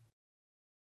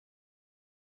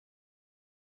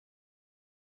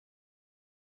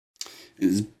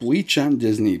 Is Bleach on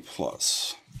Disney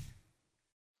Plus?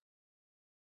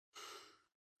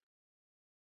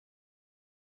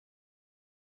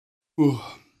 Ooh.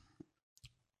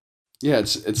 Yeah,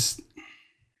 it's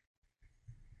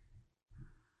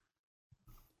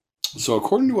so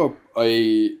according to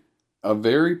a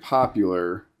very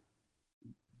popular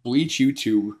Bleach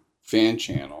YouTube fan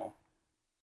channel,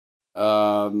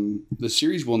 the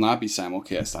series will not be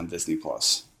simulcast on Disney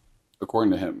Plus,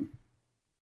 according to him.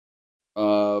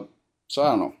 So I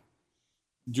don't know.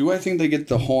 Do I think they get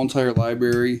the whole entire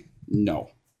library?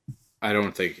 No. I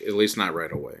don't think, at least not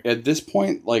right away. At this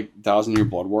point, like 1,000 Year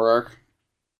Blood War arc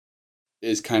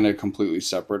is kind of completely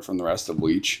separate from the rest of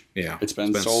Bleach. Yeah. It's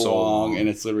been so long, and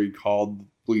it's literally called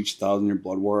Bleach 1,000 Year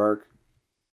Blood War arc.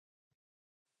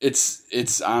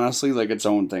 It's honestly like its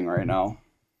own thing right now.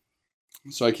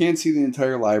 So I can't see the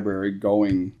entire library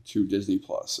going to Disney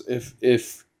Plus if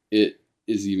it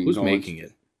is even Who's going. making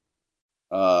it?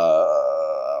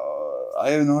 I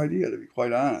have no idea, to be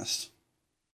quite honest.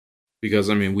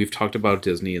 Because, I mean, we've talked about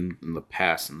Disney in the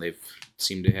past, and they've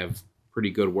seemed to have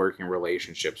pretty good working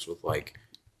relationships with, like,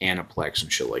 Aniplex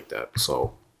and shit like that.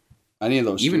 So, any of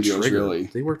those even studios, Trigger, really.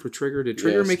 They worked with Trigger. Did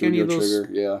Trigger make any of those?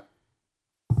 Trigger, yeah.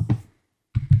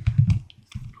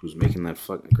 Who's making that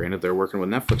fucking... Granted, they're working with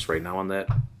Netflix right now on that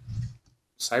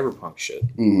Cyberpunk shit.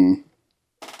 Mm-hmm.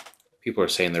 People are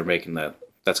saying they're making that...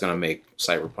 That's going to make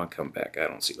Cyberpunk come back. I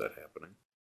don't see that happening.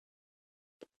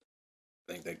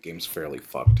 I think that game's fairly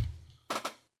fucked.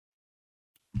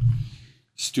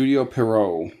 Studio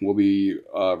Pierrot will be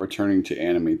returning to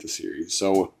animate the series.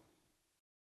 So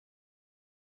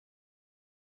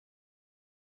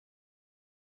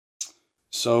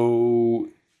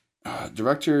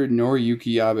director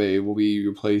Noriyuki Abe will be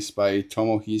replaced by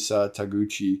Tomohisa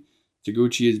Taguchi.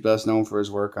 Taguchi is best known for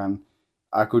his work on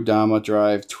Akudama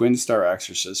Drive, Twin Star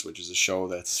Exorcist, which is a show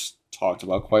that's talked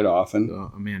about quite often.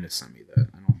 Amanda sent me that.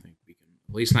 I don't think we can...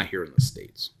 At least not here in the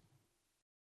States.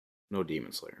 No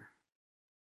Demon Slayer.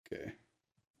 Okay.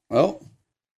 Well,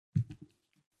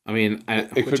 I mean,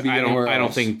 it could be I anywhere don't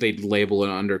else. think they'd label it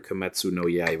under Kimetsu no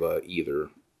Yaiba either.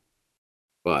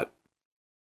 But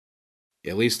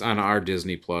at least on our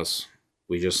Disney Plus,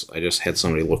 I just had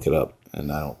somebody look it up,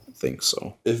 and I don't think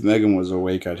so. If Megan was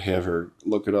awake, I'd have her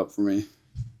look it up for me.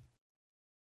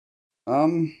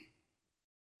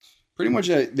 Pretty much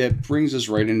that brings us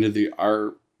right into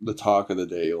the talk of the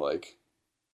day. Like,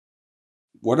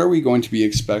 what are we going to be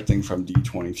expecting from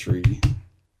D23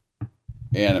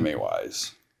 anime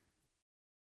wise?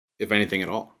 If anything at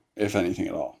all. If anything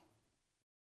at all.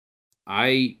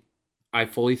 I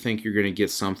fully think you're going to get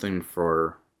something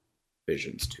for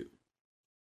Visions 2.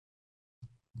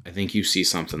 I think you see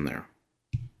something there.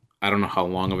 I don't know how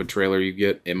long of a trailer you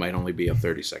get. It might only be a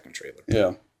 30-second trailer.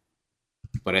 Yeah.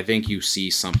 But I think you see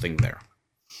something there.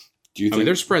 Do you think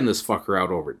they're spreading this fucker out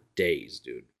over days,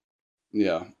 dude.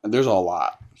 Yeah. And there's a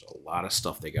lot. There's a lot of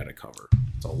stuff they got to cover.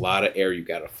 It's a lot of air you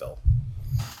got to fill.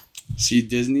 See,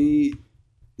 Disney,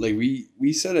 like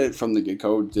we said it from the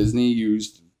get-go, Disney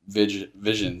used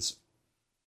Visions.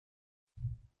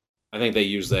 I think they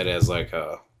use that as like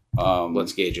a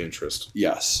let's gauge interest.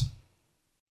 Yes.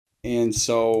 And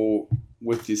so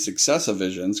with the success of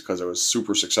Visions, because it was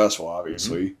super successful,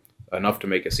 obviously. Enough to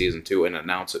make a season 2 and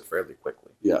announce it fairly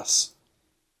quickly. Yes.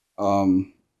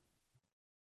 Do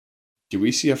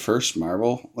we see a first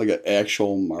Marvel, like an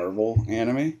actual Marvel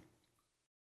anime?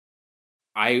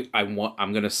 I'm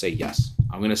gonna say yes.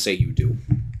 I'm gonna say you do.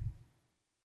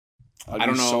 I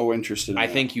don't know. So interested. I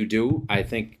think you do. I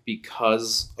think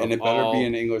because and it better be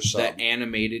in English. The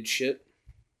animated shit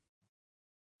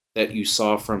that you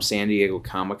saw from San Diego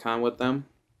Comic-Con with them.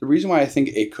 The reason why I think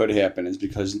it could happen is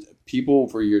because people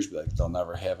for years be like, they'll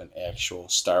never have an actual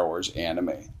Star Wars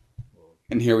anime,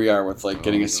 and here we are with like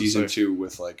getting a season 2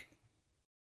 with like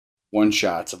one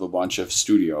shots of a bunch of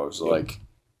studios. Yep. Like,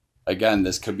 again,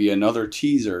 this could be another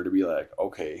teaser to be like,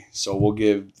 okay, so we'll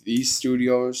give these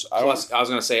studios. Plus, I was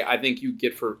gonna say, I think you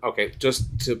get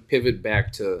just to pivot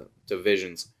back to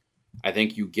Visions, I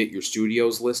think you get your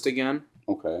studios list again.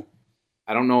 Okay.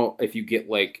 I don't know if you get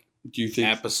like. Do you think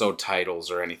episode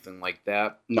titles or anything like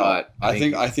that? No, but I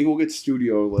think we'll get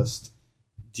studio list.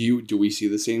 Do we see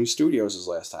the same studios as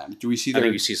last time? Do we see? I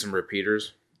think you see some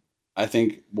repeaters. I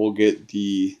think we'll get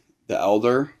the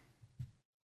Elder.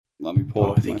 Let me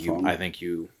pull up my phone. I think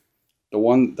you.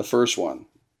 The first one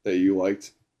that you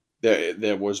liked,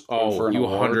 that was for an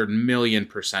award.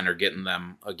 100,000,000% are getting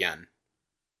them again.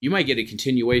 You might get a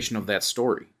continuation of that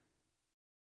story.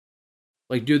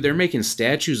 Like, dude, they're making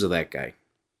statues of that guy.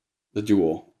 The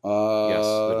Duel. Yes,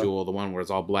 the Duel, the one where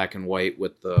it's all black and white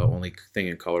with the only thing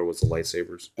in color was the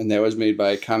lightsabers. And that was made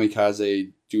by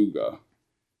Kamikaze Douga.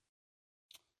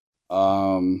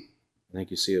 I think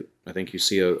you see it. I think you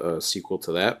see a sequel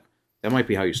to that. That might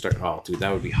be how you start. Oh, dude,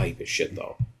 that would be hype as shit,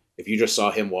 though. If you just saw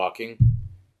him walking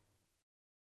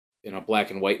in a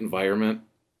black and white environment,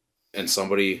 and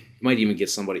you might even get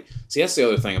somebody. See, that's the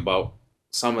other thing about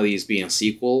some of these being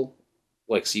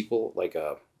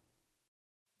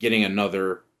getting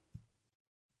another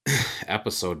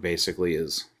episode basically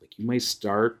is like you might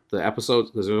start the episode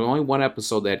because there's only one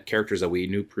episode that had characters that we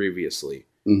knew previously.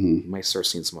 Mm-hmm. You might start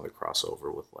seeing some other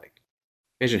crossover with like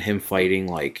imagine him fighting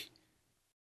like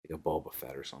a Boba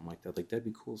Fett or something like that. Like that'd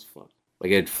be cool as fuck.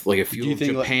 Like a few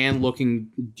Japan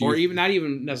looking, or even not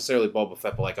even necessarily Boba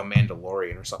Fett, but like a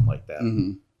Mandalorian or something like that.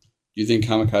 Mm-hmm. Do you think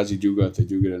Kamikaze Douga, if they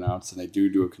do get announced and they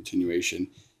do a continuation,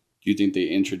 do you think they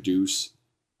introduce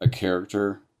a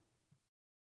character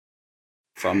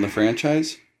from the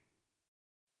franchise,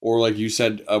 or like you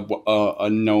said, a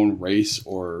known race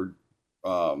or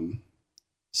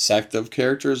sect of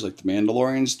characters like the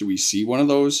Mandalorians? Do we see one of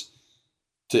those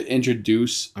to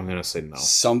introduce? I'm gonna say no.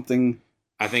 Something.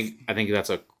 I think that's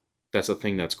a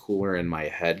thing that's cooler in my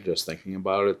head just thinking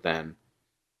about it than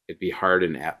it'd be hard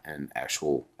in an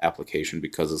actual application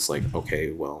because it's like,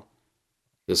 okay, well,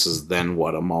 this is then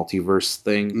what, a multiverse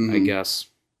thing, I guess.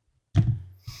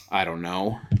 I don't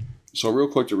know. So real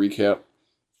quick to recap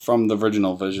from the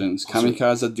original Visions,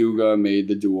 Kamikaze Douga made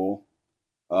the Duel.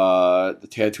 The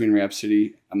Tatooine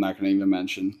Rhapsody, I'm not going to even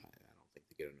mention. I don't think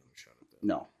they get another shot at that.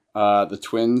 No. The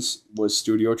Twins was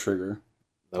Studio Trigger.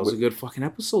 That was a good fucking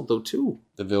episode, though, too.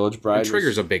 The Village Bride. And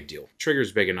Trigger's a big deal.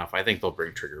 Trigger's big enough. I think they'll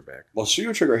bring Trigger back. Well,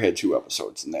 Studio Trigger had 2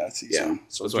 episodes in that season. Yeah.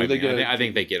 So I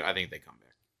think they come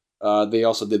back. They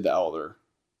also did The Elder.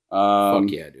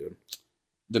 Fuck yeah, dude.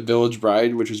 The Village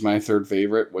Bride, which was my third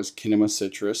favorite, was Kinema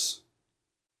Citrus.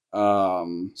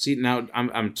 See, now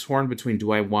I'm torn between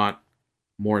do I want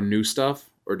more new stuff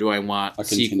or do I want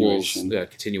sequels,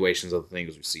 continuations of the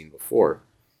things we've seen before?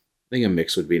 I think a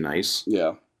mix would be nice.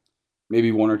 Yeah.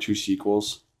 Maybe 1 or 2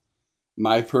 sequels.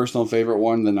 My personal favorite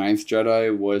one, The Ninth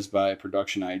Jedi, was by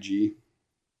Production IG.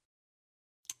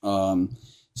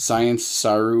 Science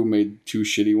Saru made 2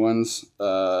 shitty ones.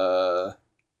 I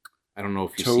don't know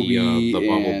if you Toby see the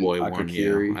Bubble and Boy one. Yeah,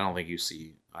 Akakiri. I don't think you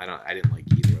see. I didn't like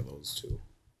either of those two.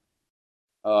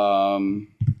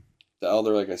 The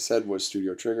Elder, like I said, was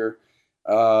Studio Trigger.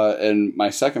 And my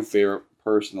second favorite,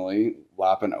 personally,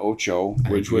 Lapin Ocho, Which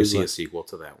which would was see like, a sequel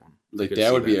to that one. like could that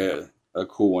see would be yeah. a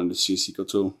cool one to see a sequel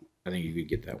to. I think you could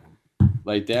get that one.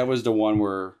 Like that was the one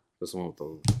where That's the one with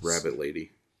the rabbit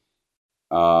lady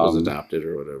was adopted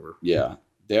or whatever. Yeah,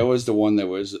 that was the one that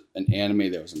was an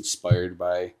anime that was inspired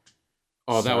by.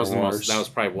 Oh, that was Star the Wars. most. That was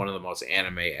probably one of the most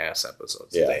anime ass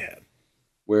episodes Yeah. that they had.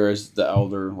 Whereas the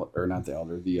Elder, or not the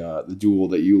Elder, the duel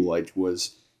that you liked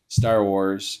was Star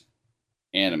Wars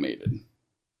animated.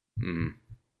 Mm.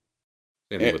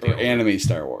 Or anime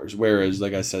Star Wars. Whereas,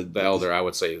 like I said, The Elder, I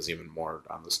would say, is even more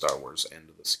on the Star Wars end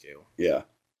of the scale. Yeah.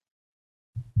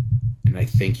 And I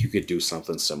think you could do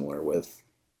something similar with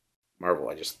Marvel.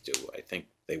 I just do. I think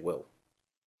they will.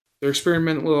 They're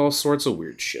experimenting with all sorts of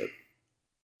weird shit.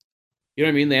 You know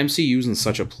what I mean? The MCU's in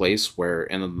such a place where,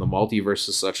 and the multiverse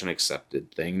is such an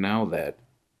accepted thing now that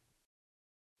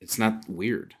it's not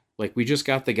weird. Like, we just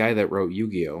got the guy that wrote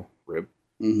Yu-Gi-Oh! Rib.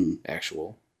 Mm-hmm.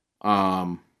 Actual.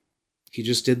 He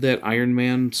just did that Iron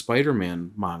Man,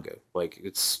 Spider-Man manga. Like,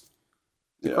 it's...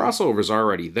 The crossover's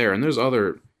already there, and there's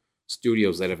other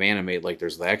studios that have animated, like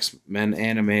there's the X-Men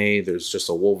anime, there's just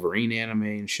a Wolverine anime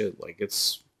and shit. Like,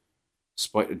 it's...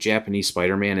 Japanese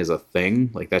Spider-Man is a thing.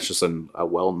 Like, that's just a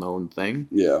well-known thing.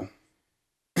 Yeah.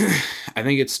 I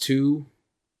think it's too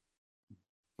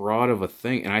broad of a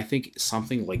thing, and I think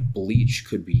something like Bleach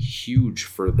could be huge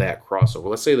for that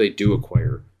crossover. Let's say they do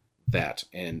acquire that,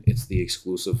 and it's the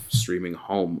exclusive streaming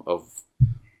home of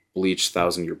Bleach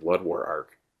 1,000 Year Blood War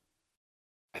arc.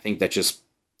 I think that just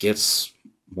gets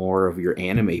more of your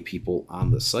anime people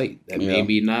on the site that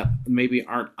maybe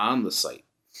aren't on the site.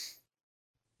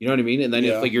 You know what I mean? And then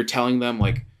if like you're telling them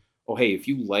like, oh hey, if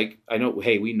you like,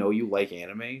 we know you like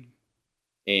anime,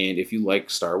 and if you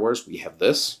like Star Wars, we have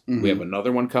this. Mm-hmm. We have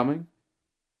another one coming,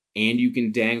 and you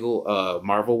can dangle a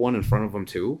Marvel one in front of them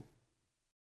too.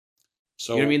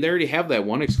 So you know what I mean? They already have that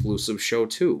one exclusive show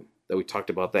too that we talked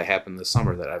about that happened this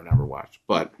summer that I've never watched,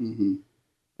 but I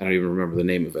don't even remember the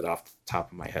name of it off the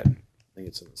top of my head. I think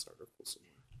it's in this article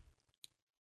somewhere.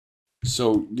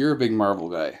 So you're a big Marvel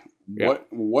guy. Yeah.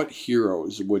 What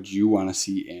heroes would you want to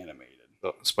see animated?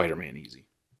 Spider-Man, easy.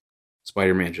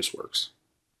 Spider-Man just works.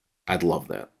 I'd love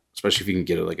that, especially if you can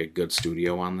get like a good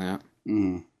studio on that.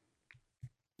 Mm-hmm.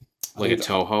 Like a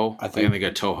Toho. I think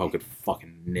a Toho could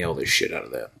fucking nail this shit out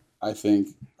of that. I think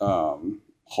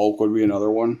Hulk would be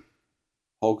another one.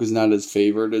 Hulk is not as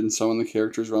favored in some of the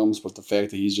characters' realms, but the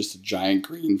fact that he's just a giant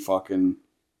green fucking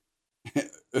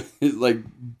like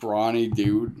brawny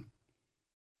dude,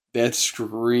 that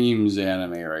screams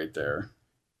anime right there.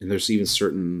 And there's even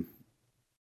certain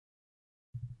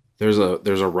there's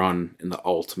a run in the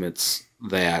Ultimates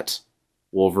that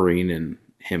Wolverine and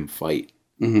him fight.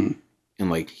 Mm-hmm. And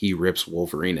like he rips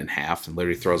Wolverine in half and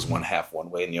literally throws one half one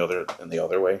way and the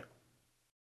other way.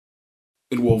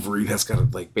 And Wolverine has got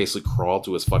to like basically crawl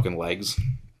to his fucking legs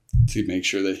to make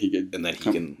sure that he can, and then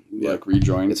he can like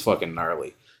rejoin. It's fucking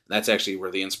gnarly. And that's actually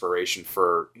where the inspiration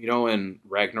for, you know, in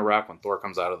Ragnarok when Thor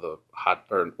comes out of the hot,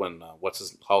 or when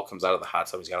Hulk comes out of the hot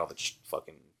tub, he's got all the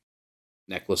fucking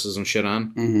necklaces and shit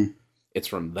on. Mm-hmm. It's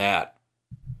from that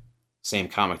same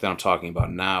comic that I'm talking about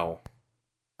now.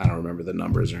 I don't remember the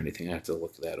numbers or anything. I have to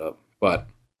look that up. But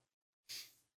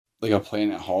like a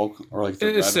Planet Hulk or like the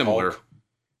it's Red similar. Hulk.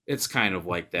 It's kind of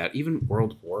like that. Even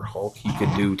World War Hulk he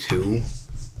could do too.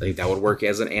 I think that would work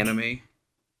as an anime.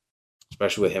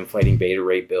 Especially with him fighting Beta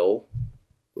Ray Bill.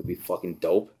 Would be fucking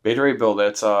dope. Beta Ray Bill,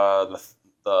 that's the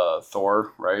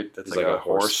Thor, right? That's He's like a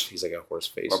horse. He's like a horse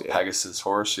face. Or Yeah. Pegasus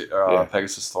horse.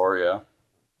 Pegasus Thor, yeah.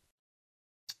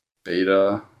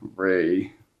 Beta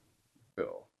Ray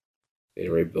Bill.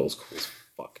 Beta Ray Bill's cool as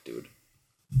fuck, dude.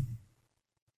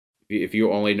 If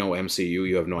you only know MCU,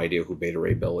 you have no idea who Beta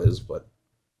Ray Bill is, but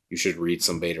you should read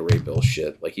some Beta Ray Bill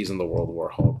shit. Like, he's in the World War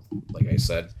Hulk, like I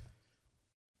said.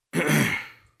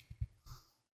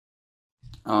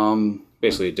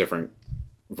 Basically a different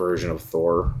version of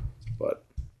Thor, but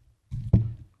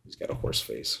he's got a horse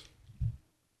face.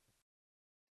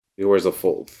 He wears a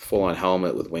full-on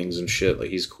helmet with wings and shit. Like,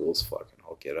 he's cool as fuck.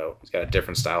 I'll get out. He's got a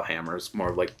different style hammer. It's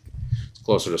more like, it's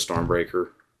closer to Stormbreaker.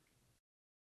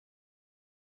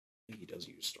 I think he does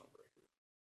use Stormbreaker.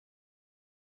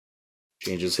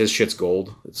 Changes. His shit's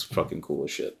gold. It's fucking cool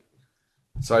as shit.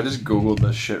 So I just Googled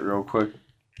this shit real quick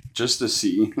just to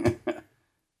see,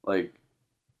 like,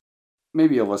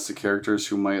 maybe a list of characters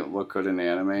who might look good in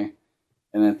anime.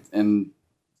 And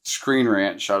Screen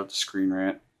Rant, shout out to Screen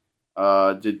Rant,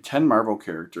 did 10 Marvel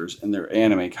characters and their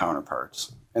anime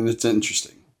counterparts, and it's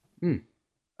interesting. Hmm.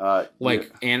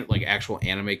 Like actual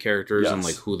anime characters and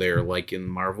like who they're like in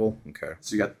Marvel. Okay.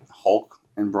 So you got Hulk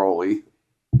and Broly.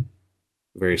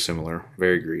 Very similar.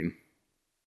 Very green.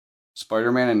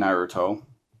 Spider-Man and Naruto.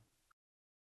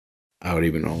 I would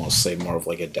even almost say more of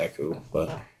like a Deku,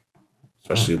 but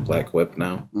especially Black Whip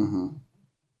now. Mm-hmm.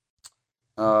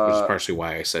 Which is partially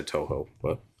why I said Toho,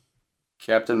 but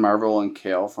Captain Marvel and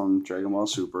Kale from Dragon Ball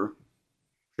Super.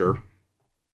 Sure.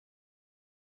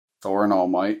 Thor and All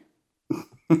Might.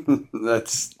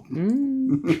 That's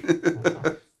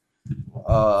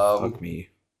fuck me.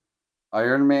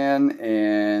 Iron Man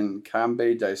and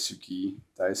Kanbei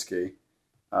Daisuke,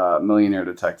 Millionaire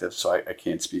Detective. So I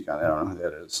can't speak on that. I don't know who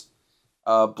that is.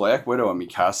 Black Widow and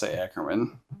Mikasa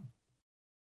Ackerman.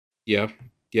 Yeah,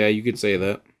 you could say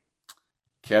that.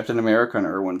 Captain America and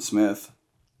Erwin Smith.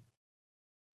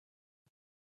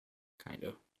 Kind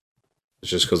of.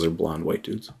 It's just because they're blonde white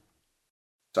dudes.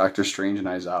 Doctor Strange and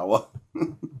Aizawa.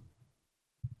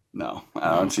 No,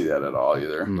 I don't see that at all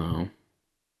either. No.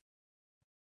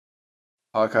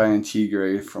 Hawkeye and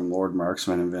Tigray from Lord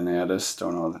Marksman and Vanatus.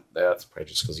 Don't know that. That's probably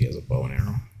just because he has a bow and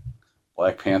arrow.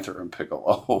 Black Panther and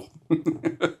Piccolo.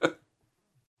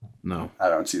 No. I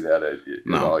don't see that at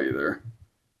all either.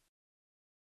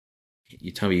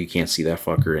 You tell me you can't see that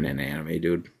fucker in an anime,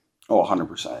 dude. Oh,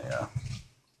 100%, yeah.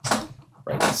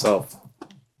 Right itself.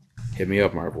 Hit me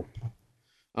up, Marvel.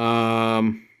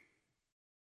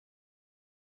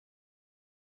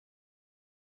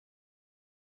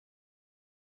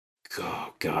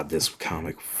 Oh, God, this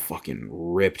comic fucking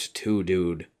ripped too,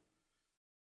 dude.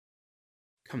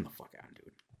 Come the fuck on,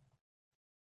 dude.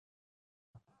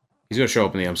 He's gonna show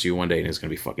up in the MCU one day and it's gonna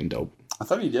be fucking dope. I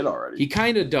thought he did already. He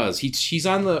kind of does. He's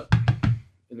on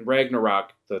in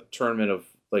Ragnarok, the tournament of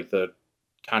like the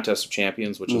Contest of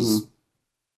Champions, which is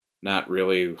not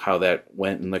really how that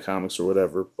went in the comics or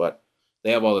whatever, but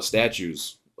they have all the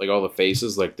statues, like all the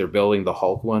faces, like they're building the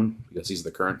Hulk one because he's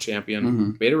the current champion.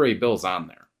 Mm-hmm. Beta Ray Bill's on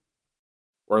there,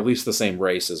 or at least the same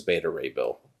race as Beta Ray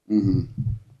Bill. Mm-hmm.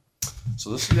 So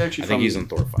this is actually I think he's in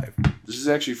Thor 5. This is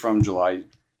actually from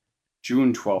June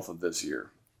 12th of this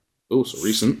year. Oh, so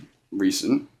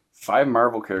recent. 5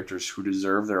 Marvel characters who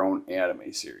deserve their own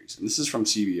anime series. And this is from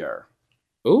CBR.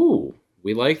 Oh,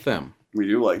 we like them. We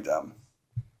do like them.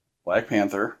 Black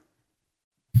Panther.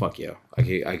 Fuck yeah.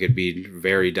 I could be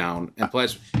very down. And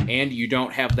plus, and you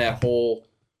don't have that whole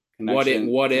what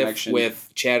if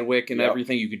with Chadwick and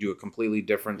everything. You could do a completely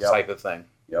different type of thing.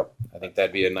 Yep. I think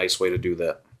that'd be a nice way to do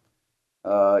that.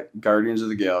 Guardians of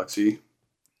the Galaxy.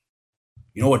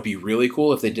 You know what'd be really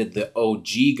cool if they did the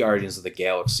OG Guardians of the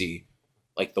Galaxy,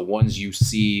 like the ones you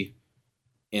see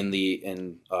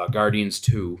in Guardians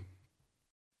 2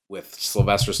 with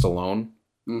Sylvester Stallone.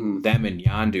 Mm-hmm. Them and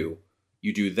Yondu.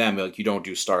 You do them, like you don't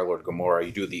do Star-Lord, Gamora.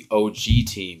 You do the OG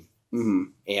team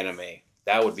anime.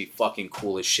 That would be fucking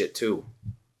cool as shit too.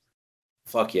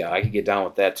 Fuck yeah, I could get down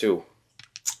with that too.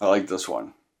 I like this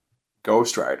one.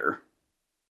 Ghost Rider.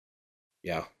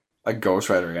 Yeah. A Ghost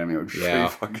Rider anime would be pretty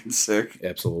fucking sick.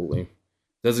 Absolutely.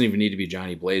 Doesn't even need to be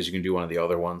Johnny Blaze. You can do one of the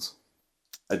other ones.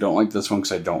 I don't like this one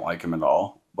because I don't like him at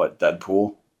all. But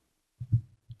Deadpool.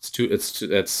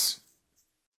 It's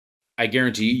I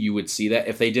guarantee you would see that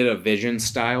if they did a Vision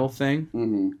style thing.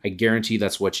 Mm-hmm. I guarantee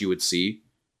that's what you would see,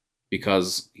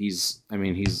 because he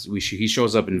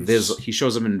shows up in Viz. He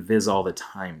shows up in Viz all the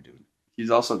time, dude. He's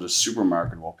also just super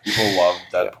marketable. People love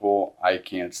Deadpool. I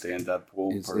can't stand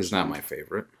Deadpool. It's not my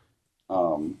favorite.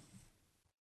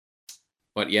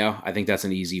 But yeah, I think that's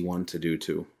an easy one to do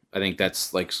too. I think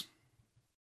that's like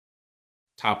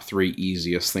top 3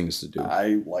 easiest things to do.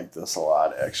 I like this a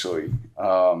lot, actually.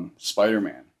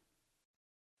 Spider-Man.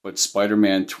 But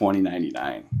Spider-Man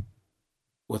 2099.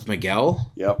 With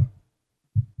Miguel? Yep.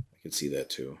 I could see that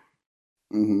too.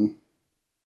 Mm-hmm.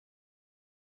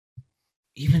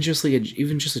 Even just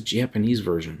a Japanese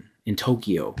version in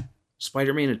Tokyo.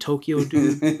 Spider-Man in Tokyo,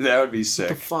 dude. That would be sick.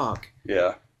 What the fuck?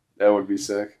 Yeah, that would be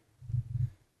sick.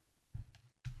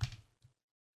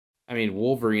 I mean,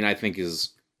 Wolverine, I think,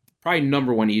 is probably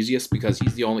number 1 easiest because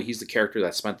he's the character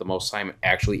that spent the most time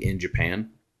actually in Japan.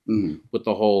 Mm-hmm. With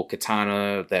the whole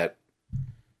katana that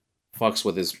fucks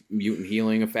with his mutant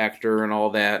healing factor and all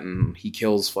that, and he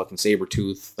kills fucking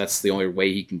Sabretooth. That's the only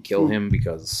way he can kill him,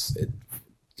 because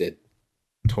it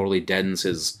totally deadens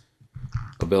his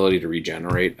ability to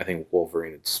regenerate. I think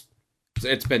Wolverine,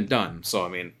 it's been done. So I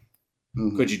mean,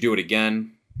 could you do it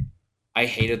again? I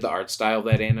hated the art style of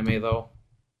that anime though.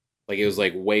 Like it was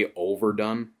like way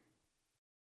overdone.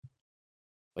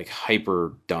 Like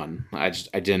hyper done. I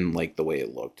didn't like the way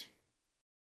it looked.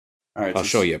 All right, I'll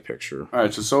show you a picture. All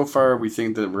right, so far we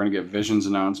think that we're gonna get Visions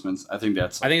announcements. I think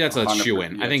that's a 100%.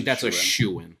 shoe-in. Yeah, I think that's a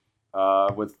shoe-in.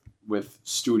 With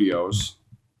studios,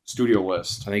 studio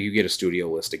list. I think you get a studio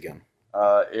list again.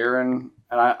 Aaron,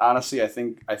 and I think honestly,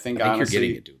 you're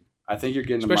getting it, dude. I think you're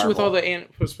getting especially with Marvel.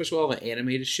 all the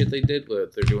animated shit they did.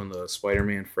 They're doing the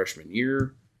Spider-Man freshman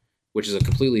year, which is a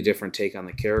completely different take on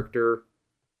the character.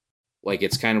 Like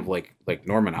it's kind of like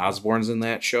Norman Osborn's in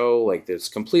that show. Like it's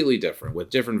completely different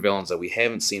with different villains that we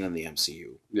haven't seen in the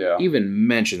MCU. Yeah, even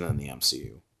mentioned in the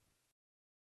MCU.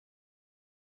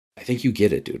 I think you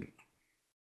get it, dude.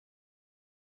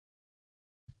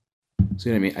 See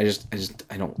what I mean? I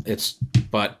don't. It's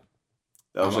but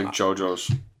that was like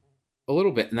JoJo's. A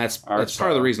little bit, and that's part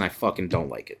of the reason I fucking don't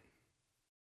like it.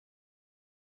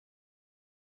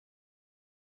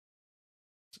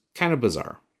 It's kind of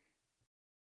bizarre.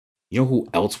 You know who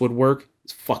else would work?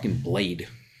 It's fucking Blade.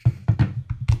 I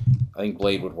think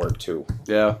Blade would work too.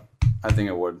 Yeah, I think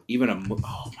it would. Even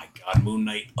oh my god, Moon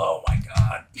Knight. Oh my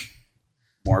god.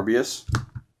 Morbius.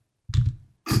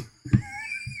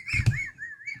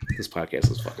 This podcast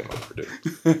is fucking over,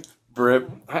 dude. Brip.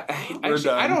 I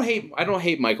don't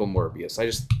hate Michael Morbius. I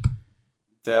just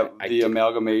the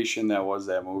amalgamation that was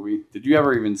that movie. Did you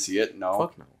ever even see it? No.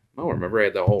 Fuck no. No, remember I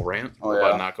had the whole rant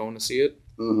about not going to see it?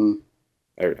 Mm-hmm.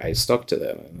 I stuck to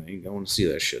that. I ain't going to see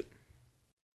that shit.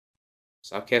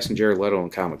 Stop casting Jared Leto in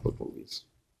comic book movies.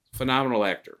 Phenomenal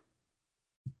actor.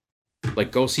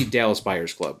 Like, go see Dallas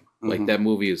Buyers Club. Like, that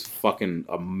movie is fucking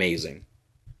amazing.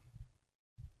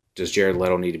 Does Jared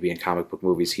Leto need to be in comic book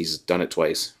movies? He's done it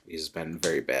twice. He's been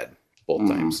very bad both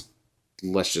times.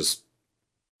 Let's just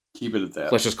keep it at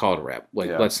that. Let's just call it a wrap.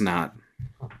 Like, let's not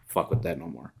fuck with that no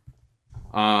more.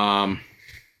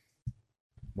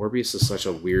 Morbius is such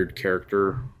a weird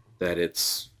character that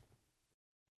it's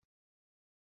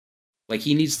like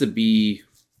he needs to be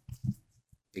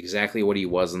exactly what he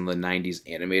was in the 90s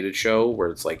animated show, where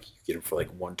it's like you get him for like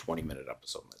 1 20-minute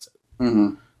episode and that's it.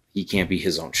 Mm-hmm. He can't be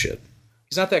his own shit.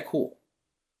 He's not that cool.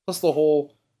 Plus the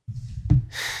whole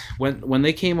when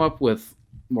they came up with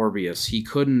Morbius, he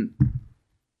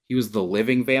was the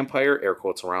living vampire, air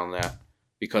quotes around that,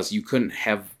 because you couldn't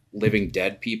have living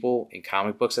dead people in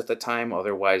comic books at the time.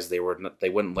 Otherwise, they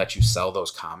wouldn't let you sell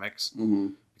those comics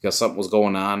because something was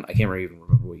going on. I can't even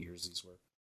remember what years these were,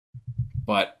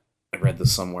 but I read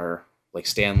this somewhere. Like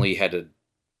Stan Lee had to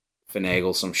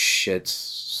finagle some shit,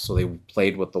 so they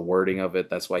played with the wording of it.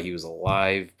 That's why he was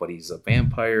alive, but he's a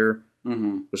vampire,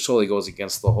 which totally goes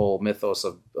against the whole mythos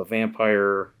of a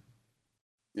vampire.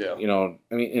 Yeah, you know,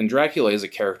 I mean, and Dracula is a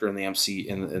character in the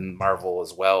in Marvel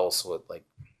as well, so it, like,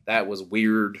 that was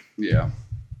weird. Yeah,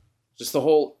 just the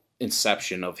whole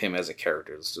inception of him as a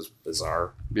character is just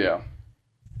bizarre. Yeah.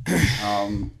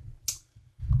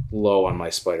 Low on my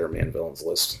Spider-Man villains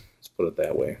list. Let's put it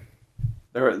that way.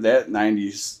 That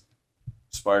 90s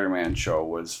Spider-Man show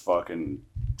was fucking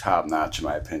top notch in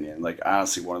my opinion. Like,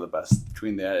 honestly, one of the best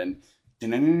between that and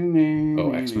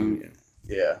X-Men.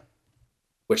 Yeah.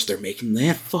 Which they're making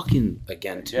that fucking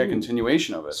again too. Yeah,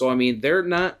 continuation of it. So I mean, they're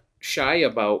not shy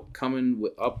about coming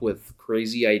up with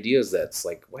crazy ideas. That's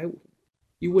like, why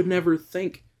you would never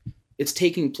think it's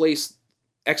taking place.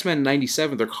 X-Men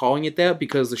 97. They're calling it that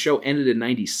because the show ended in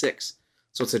 96.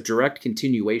 So it's a direct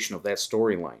continuation of that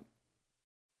storyline,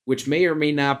 which may or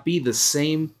may not be the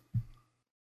same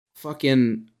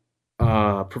fucking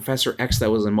Professor X that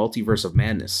was in Multiverse of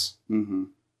Madness. Mm-hmm.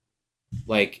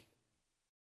 Like,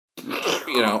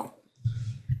 you know,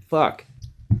 fuck.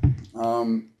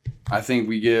 I think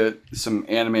we get some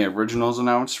anime originals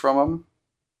announced from them.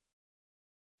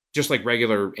 Just like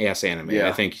regular ass anime. Yeah.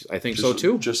 I think so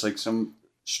too. Just like some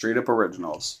straight up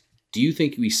originals. Do you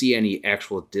think we see any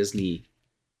actual Disney,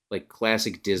 like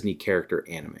classic Disney character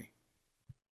anime?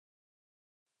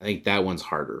 I think that one's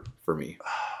harder for me.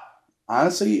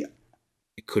 Honestly,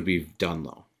 it could be done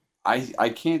though. I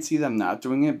can't see them not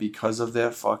doing it because of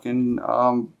that fucking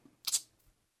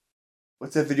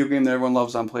what's that video game that everyone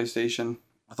loves on PlayStation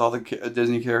with all the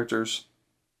Disney characters?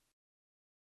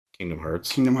 Kingdom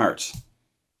Hearts. Kingdom Hearts.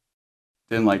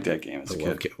 Didn't like that game as a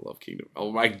kid. I love Kingdom.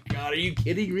 Oh my god, are you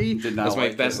kidding me? Did not that's my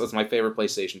like best. it. That's my favorite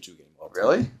PlayStation 2 game.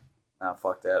 Really? Nah,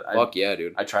 fuck that. Fuck yeah,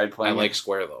 dude. I tried playing. I like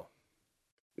Square though.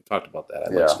 We talked about that.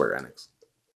 I like Square Enix.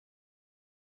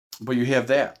 But you have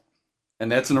that,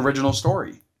 and that's an original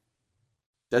story.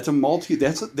 That's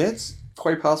that's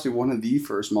quite possibly one of the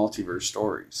first multiverse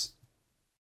stories.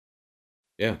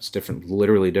 Yeah, it's different,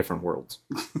 literally different worlds.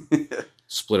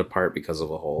 Split apart because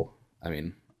of a whole. I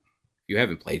mean, if you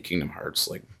haven't played Kingdom Hearts,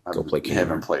 like, go play Kingdom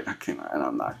Hearts. I haven't played Kingdom Hearts, and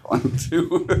I'm not going to.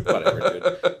 Whatever,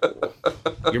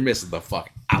 dude. You're missing the fuck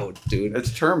out, dude.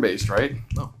 It's turn-based, right?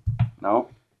 No. No.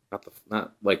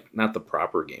 Not the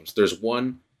proper games. There's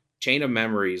one, Chain of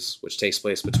Memories, which takes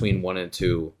place between 1 and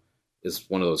 2, is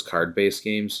one of those card-based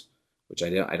games, which I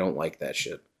don't like that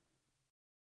shit.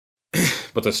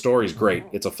 But the story's great.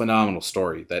 It's a phenomenal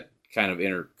story that kind of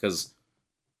because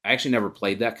I actually never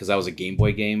played that because that was a Game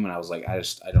Boy game, and I was like, I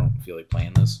don't feel like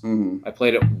playing this. Mm-hmm. I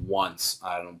played it once.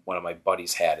 One of my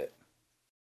buddies had it.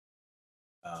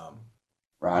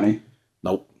 Ronnie?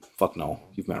 Nope. Fuck no.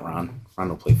 You've met Ron. Ron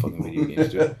don't play fucking video games,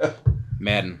 dude.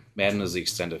 Madden is the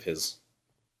extent of his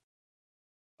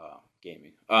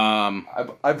gaming.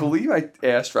 I believe I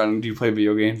asked Ron, do you play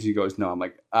video games? He goes, no. I'm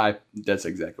like, that's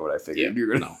exactly what I figured. Yeah,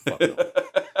 You're gonna... No, fuck no.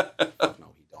 Fuck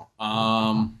no, he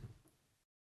don't.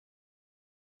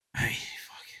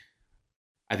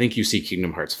 I think you see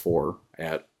Kingdom Hearts 4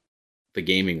 at the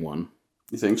gaming one.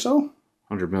 You think so?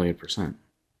 100,000,000%.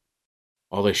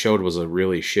 All they showed was a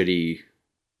really shitty,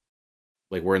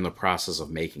 like, we're in the process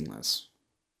of making this.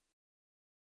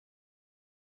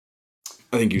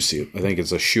 I think you see it. I think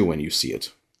it's a shoe when you see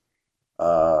it.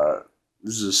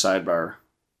 This is a sidebar.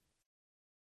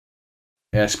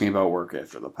 Ask me about work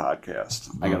after the podcast.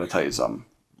 I gotta tell you something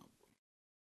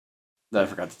that I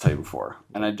forgot to tell you before,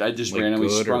 and I just like randomly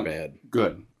good sprung. Or bad?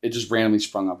 Good. It just randomly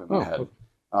sprung up in my head.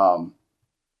 Okay.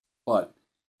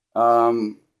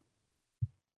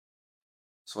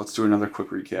 So let's do another quick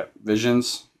recap.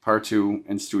 Visions, Part 2,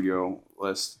 and Studio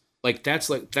list. That's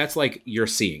like you're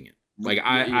seeing it. Like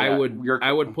I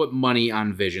would put money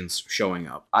on Visions showing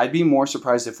up. I'd be more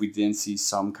surprised if we didn't see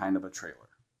some kind of a trailer.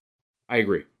 I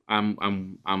agree.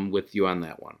 I'm with you on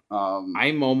that one.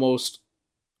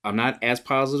 I'm not as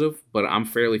positive, but I'm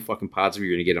fairly fucking positive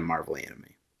you're gonna get a Marvel anime.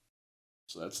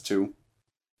 So that's 2.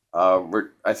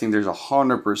 I think there's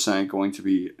 100% going to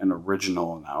be an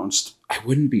original announced. I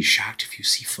wouldn't be shocked if you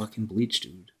see fucking Bleach,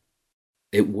 dude.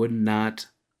 It would not.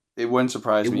 It wouldn't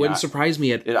surprise me. It wouldn't surprise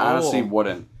me at all. It honestly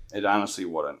wouldn't. It honestly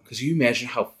wouldn't. Because you imagine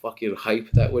how fucking hype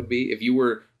that would be if you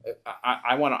were.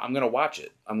 I'm gonna watch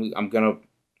it. I'm gonna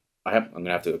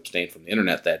have to abstain from the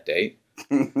internet that day.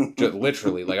 Just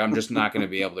literally, like I'm just not gonna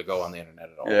be able to go on the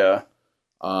internet at all. Yeah.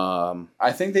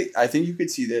 I think you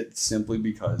could see that simply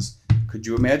because. Could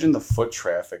you imagine the foot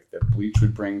traffic that Bleach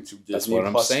would bring to Disney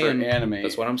Plus for anime?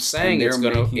 That's what I'm saying. They're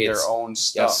making their own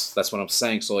stuff. Yes, that's what I'm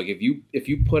saying. So like if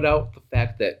you put out the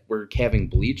fact that we're having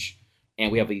Bleach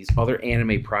and we have these other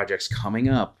anime projects coming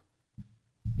up,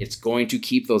 it's going to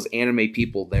keep those anime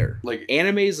people there. Like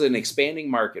anime is an expanding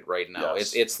market right now.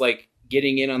 Yes. It's like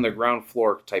getting in on the ground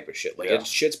floor type of shit. Like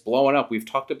shit's blowing up. We've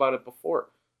talked about it before.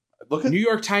 Look at New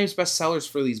York Times bestsellers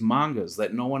for these mangas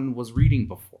that no one was reading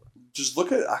before. Just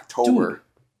look at October.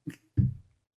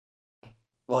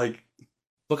 Dude.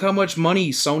 Look how much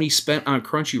money Sony spent on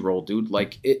Crunchyroll, dude.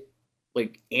 Like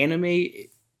anime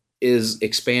is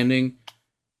expanding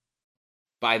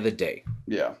by the day.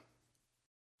 Yeah.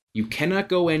 You cannot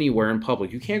go anywhere in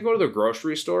public. You can't go to the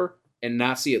grocery store and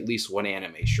not see at least one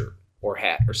anime shirt or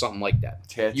hat or something like that.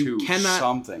 Tattoo,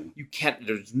 something. You can't.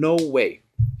 There's no way.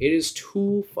 It is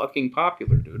too fucking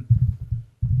popular, dude.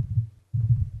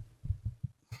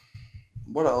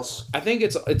 What else? I think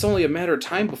it's only a matter of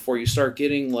time before you start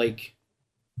getting like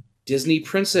Disney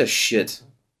princess shit.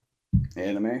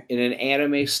 Anime? In an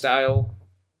anime style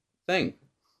thing.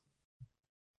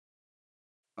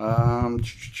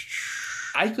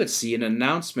 I could see an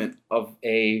announcement of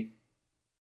a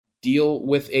deal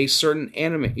with a certain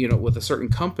anime, with a certain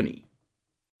company.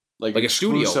 Like a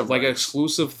studio. Like an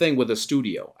exclusive thing with a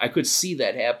studio. I could see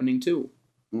that happening too.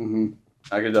 Mm-hmm.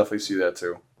 I could definitely see that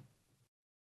too.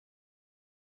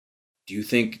 Do you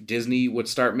think Disney would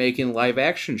start making live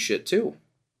action shit too?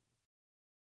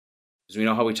 Because we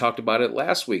know how we talked about it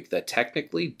last week that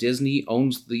technically Disney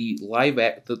owns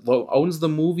owns the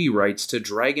movie rights to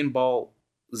Dragon Ball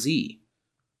Z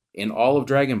in all of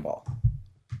Dragon Ball.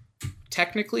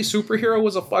 Technically, Superhero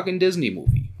was a fucking Disney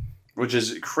movie, which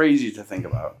is crazy to think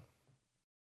about.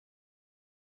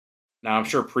 Now I'm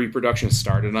sure pre-production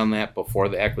started on that before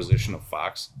the acquisition of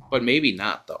Fox, but maybe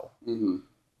not though. Mm-hmm.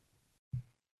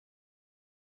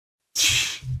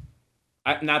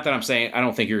 Not that I'm saying I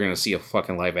don't think you're going to see a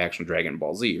fucking live action Dragon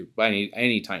Ball Z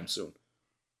anytime soon.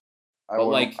 I don't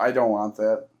want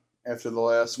that after the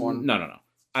last one. No.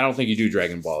 I don't think you do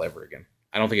Dragon Ball ever again.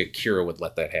 I don't think Akira would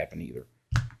let that happen either.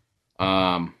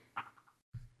 I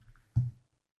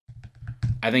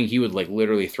think he would like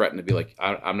literally threaten to be like,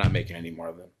 I'm not making any more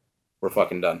of them. We're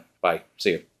fucking done. Bye.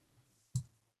 See you.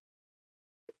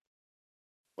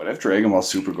 What if Dragon Ball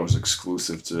Super goes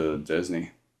exclusive to Disney?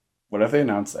 What if they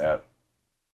announce that?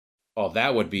 Oh,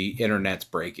 that would be internet's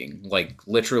breaking. Like,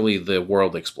 literally, the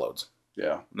world explodes.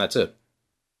 Yeah. And that's it.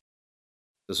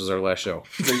 This was our last show.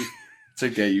 It's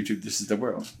like that YouTube. This is the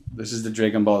world. This is the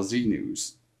Dragon Ball Z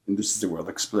news, and this is the world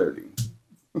exploding.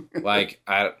 Like,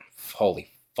 holy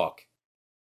fuck.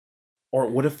 Or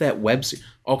what if that web series?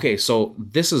 Okay, so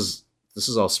this is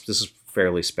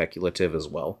fairly speculative as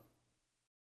well.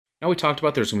 Now we talked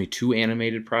about there's gonna be 2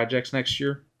 animated projects next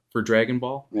year for Dragon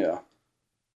Ball. Yeah.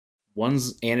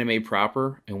 One's anime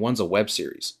proper and one's a web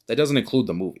series. That doesn't include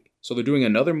the movie. So they're doing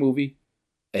another movie,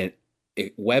 a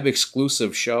web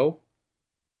exclusive show,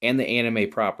 and the anime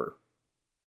proper.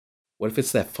 What if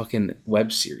it's that fucking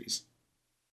web series?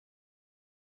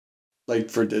 Like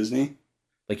for Disney?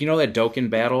 Like, you know that Dokkan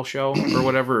Battle show or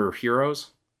whatever, or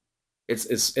Heroes?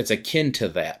 It's akin to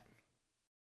that.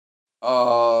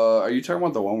 Are you talking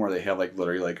about the one where they have like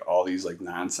literally like all these like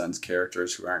nonsense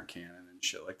characters who aren't canon and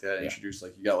shit like that? Yeah. Introduced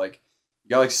like you got like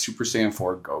Super Saiyan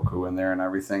 4 Goku in there and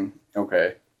everything.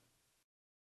 Okay.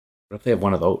 What if they have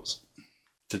one of those?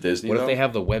 To Disney. What though? if they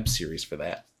have the web series for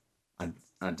that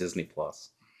on Disney Plus?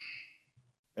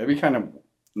 That'd be kind of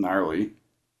gnarly.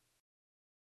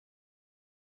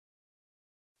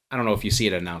 I don't know if you see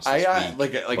it announced this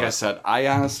week. I said, I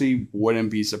honestly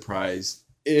wouldn't be surprised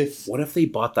if. What if they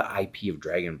bought the IP of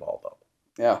Dragon Ball though?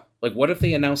 Yeah. Like, what if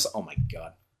they announced? Oh my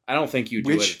god! I don't think you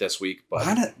do it this week, but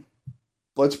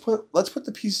Let's put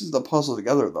the pieces of the puzzle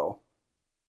together though.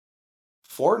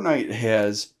 Fortnite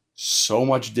has so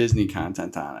much Disney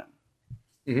content on it.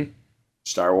 Mhm.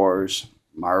 Star Wars,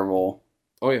 Marvel,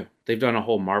 oh yeah, they've done a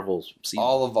whole Marvel season.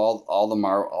 all the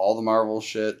Marvel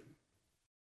shit.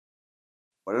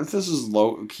 What if this is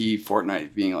low key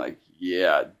Fortnite being like,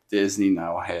 yeah, Disney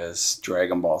now has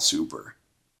Dragon Ball Super.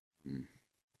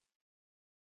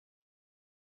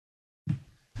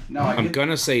 No, I'm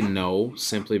gonna say no,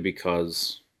 simply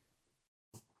because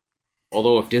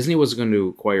although if Disney was going to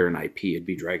acquire an IP, it'd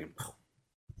be Dragon Ball.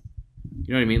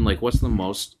 You know what I mean? Like, what's the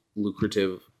most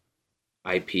lucrative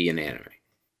IP in anime?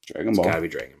 Dragon Ball. It's gotta be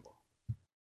Dragon Ball.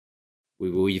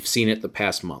 We've seen it the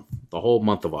past month, the whole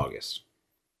month of August.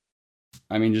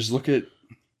 I mean, just look at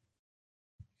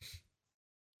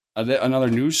another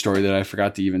news story that I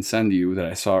forgot to even send you that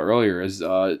I saw earlier is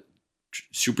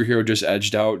Superhero just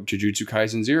edged out Jujutsu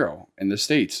Kaisen 0 in the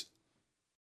States.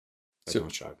 That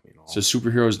don't shock me at all. So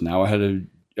Superhero is now ahead of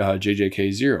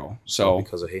JJK 0. So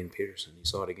because of Hayden Peterson, you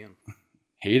saw it again.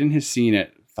 Hayden has seen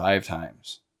it 5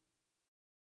 times.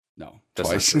 No, That's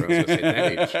twice. not true. I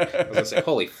was gonna say,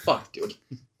 holy fuck, dude.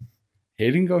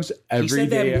 Hayden goes every He said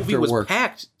day that movie after was work.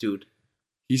 packed, dude.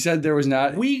 He said there was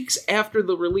not. Weeks after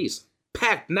the release,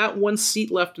 packed. Not one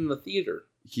seat left in the theater.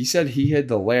 He said he had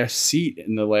the last seat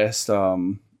in the last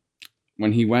when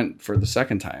he went for the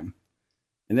second time,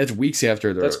 and that's weeks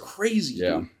after the. That's crazy, Yeah.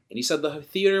 dude. And he said the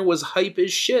theater was hype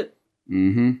as shit,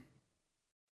 Mm-hmm.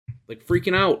 like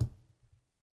freaking out,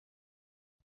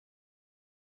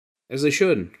 as they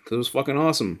should, because it was fucking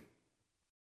awesome.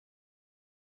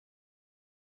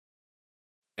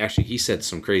 Actually, he said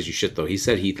some crazy shit though. He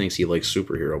said he thinks he likes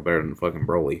Superhero better than fucking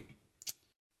Broly.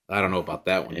 I don't know about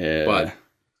that one, Yeah. but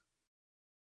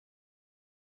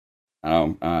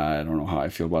I don't know how I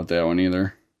feel about that one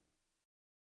either.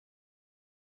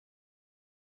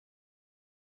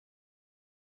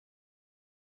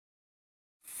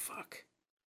 fuck,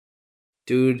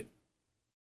 dude.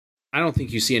 I don't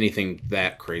think you see anything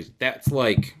that crazy. That's not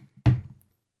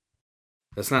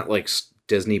like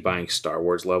Disney buying Star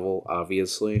Wars level,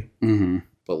 obviously, Mm-hmm.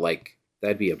 but like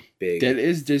that'd be a big. That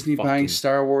is Disney buying fucking-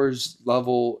 Star Wars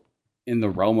level in the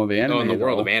realm of anime. in the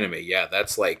world though. of anime, yeah,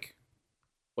 that's like,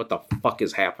 what the fuck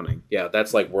is happening? Yeah,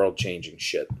 that's like world changing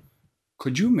shit.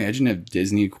 Could you imagine if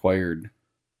Disney acquired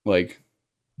like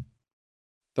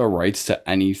the rights to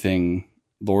anything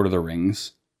Lord of the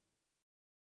Rings?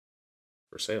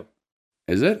 For sale.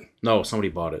 Is it? No, somebody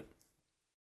bought it.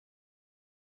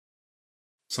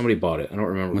 Somebody bought it. I don't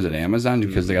remember. Was it Amazon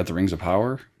because they got the Rings of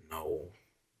Power? No.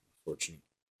 Unfortunately.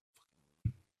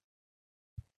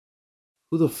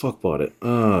 Who the fuck bought it?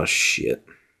 Oh, shit.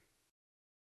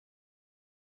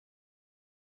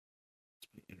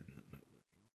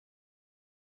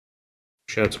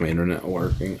 Shout out to my internet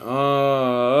working.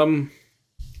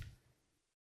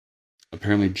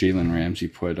 Apparently Jalen Ramsey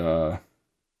put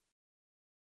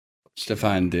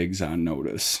Stefan Diggs on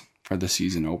notice for the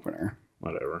season opener.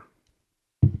 Whatever.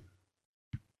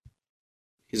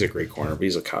 He's a great corner, but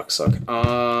he's a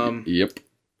cocksuck. Yep.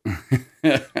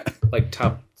 Like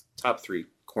top 3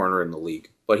 corner in the league,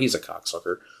 but he's a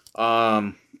cocksucker.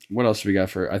 What else do we got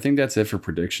for? I think that's it for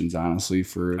predictions. Honestly,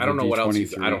 for I don't know what else.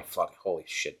 D23. I don't fucking. Holy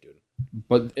shit, dude.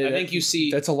 But I think you see.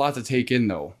 that's a lot to take in,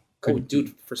 though. Oh,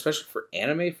 dude, especially for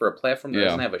anime, for a platform that Yeah.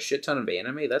 doesn't have a shit ton of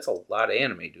anime, that's a lot of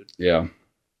anime, dude. Yeah.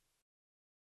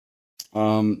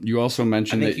 You also I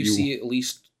mentioned think that you see at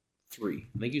least 3.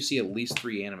 I think you see at least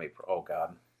 3 anime. Oh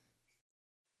God,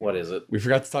 what is it? we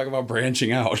forgot to talk about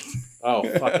branching out. Oh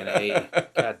fucking A!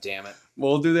 God damn it!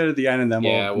 We'll do that at the end, and then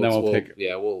Yeah, we'll pick.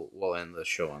 Yeah, we'll end the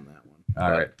show on that one.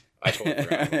 All right. I totally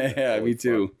forgot about that. Yeah, Holy me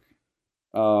too.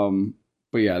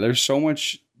 But yeah, there's so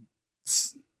much.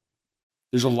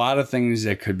 There's a lot of things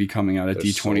that could be coming out at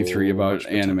There's D23 so about much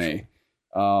anime.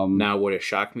 Now, would it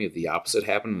shock me if the opposite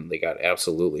happened and they got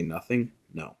absolutely nothing?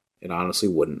 No, it honestly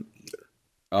wouldn't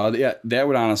either. Yeah, that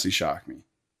would honestly shock me.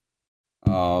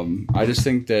 I just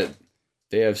think that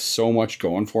they have so much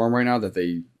going for them right now that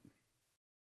they.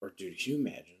 Or dude, can you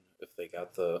imagine if they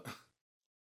got the?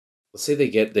 Let's say they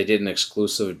did an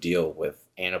exclusive deal with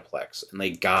Aniplex and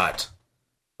they got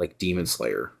like Demon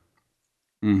Slayer.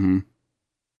 Mm-hmm.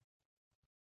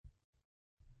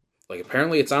 Like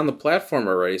apparently it's on the platform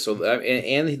already. So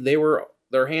and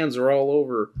their hands are all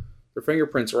over, their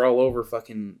fingerprints are all over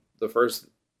fucking the first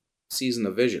season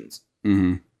of Visions.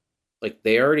 Mm-hmm. Like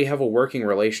they already have a working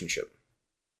relationship.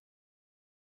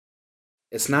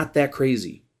 It's not that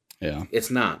crazy. Yeah.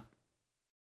 It's not.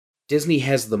 Disney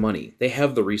has the money. They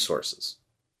have the resources.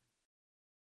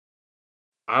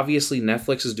 Obviously,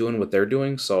 Netflix is doing what they're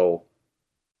doing, so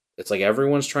it's like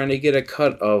everyone's trying to get a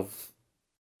cut of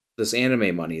this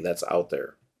anime money that's out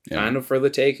there. Yeah. Kind of for the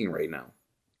taking right now.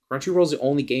 Crunchyroll's the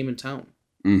only game in town.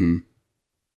 Mm-hmm.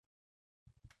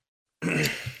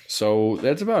 So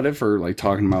that's about it for like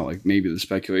talking about like maybe the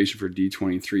speculation for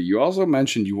D23. You also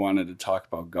mentioned you wanted to talk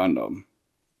about Gundam.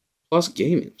 Plus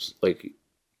games. Like,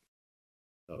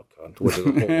 oh god, which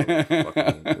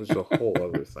is a whole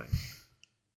other thing.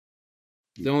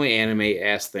 The only anime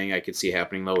ass thing I could see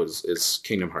happening though is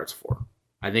Kingdom Hearts 4.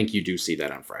 I think you do see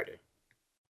that on Friday.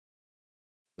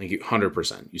 I think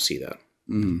 100% you see that.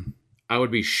 Mm-hmm. I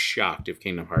would be shocked if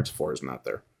Kingdom Hearts 4 is not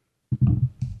there.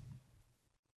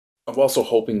 I'm also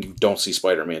hoping you don't see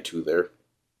Spider-Man 2 there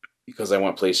because I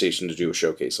want PlayStation to do a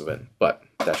showcase event, but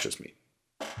that's just me.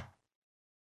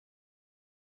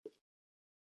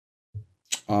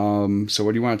 So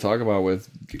what do you want to talk about with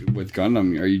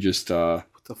Gundam? Are you just What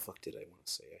the fuck did I want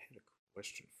to say? I had a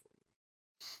question for you.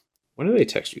 When did I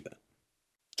text you that?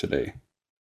 today?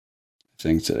 I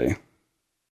think today.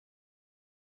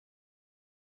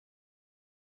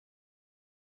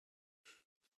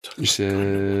 You said What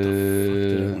the fuck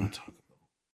did I want to talk about?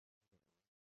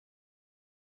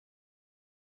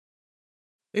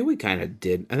 I think we kind of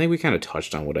did. I think we kind of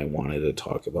touched on what I wanted to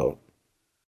talk about.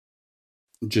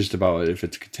 just about if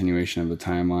it's a continuation of the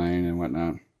timeline and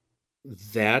whatnot.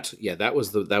 That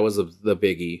was the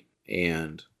biggie,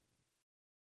 and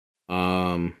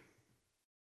I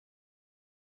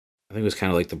think it was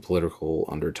kind of like the political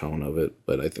undertone of it,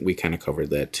 but I think we kind of covered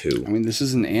that too. I mean, this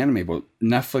is an anime, but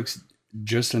Netflix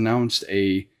just announced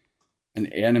an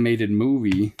animated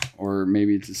movie, or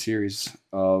maybe it's a series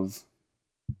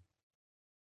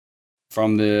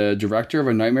from the director of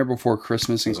A Nightmare Before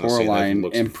Christmas and I was gonna say, that Coraline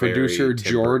looks and very producer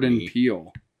Tim Jordan Burton-y.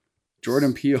 Peele.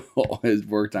 Jordan Peele has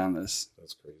worked on this.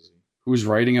 That's crazy. Who's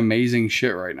writing amazing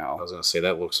shit right I now. was gonna say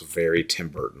that looks very Tim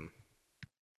Burton.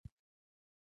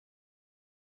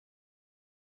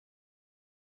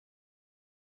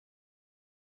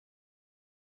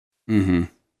 Mm-hmm.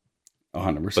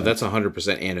 100%. But that's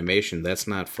 100% animation. That's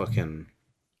not fucking.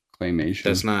 claymation.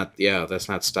 That's not. Yeah, that's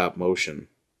not stop motion.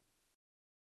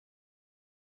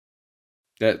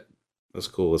 That That's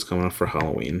cool. It's coming up for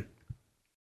Halloween.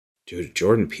 Dude,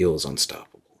 Jordan Peele is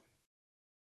unstoppable.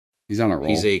 he's on a roll.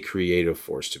 He's a creative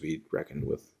force to be reckoned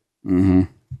with. Mm-hmm.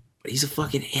 But he's a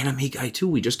fucking anime guy too.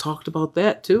 We just talked about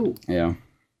that too. Yeah.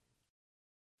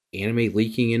 Anime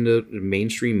leaking into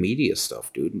mainstream media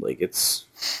stuff, dude. Like it's.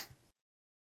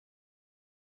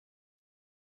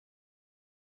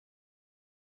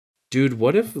 Dude,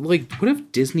 what if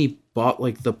Disney bought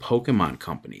like the Pokemon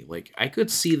company? Like I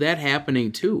could see that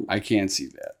happening too. I can't see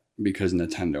that because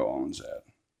Nintendo owns that.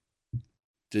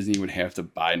 Disney would have to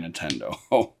buy Nintendo.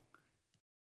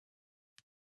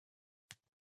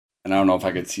 And I don't know if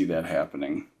I could see that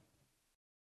happening.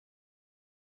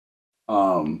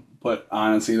 But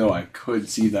honestly though, I could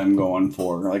see them going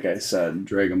for, like I said,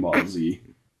 Dragon Ball Z.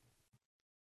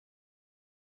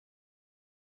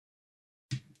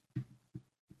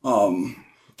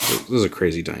 This is a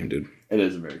crazy time, dude. It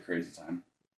is a very crazy time.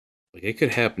 Like it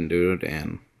could happen, dude,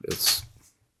 and it's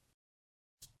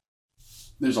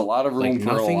There's a lot of room like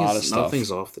for a lot of stuff.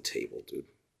 nothing's off the table, dude.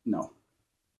 No.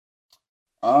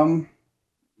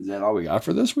 Is that all we got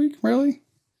for this week, really?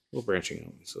 We're branching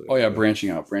out. So Oh yeah, branching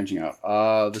out.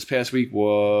 This past week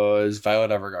was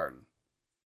Violet Evergarden.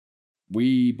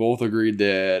 We both agreed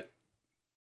that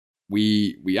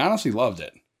we honestly loved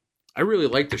it. I really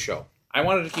liked the show. I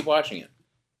wanted to keep watching it,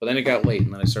 but then it got late,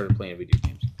 and then I started playing video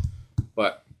games.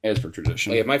 But As per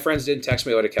tradition. like, if my friends didn't text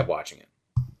me, I would have kept watching it.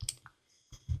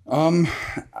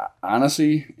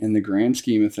 Honestly, in the grand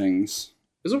scheme of things,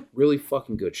 It was a really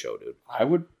fucking good show, dude. I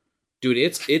would. Dude,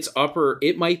 it's upper.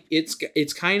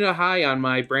 It's kind of high on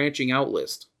my branching out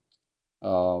list.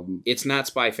 It's not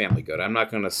Spy Family good. I'm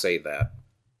not gonna say that.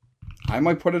 I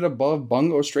might put it above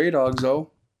Bungo Stray Dogs,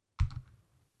 though.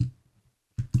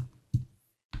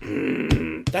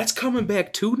 That's coming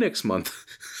back too next month.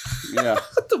 Yeah.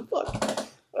 What the fuck?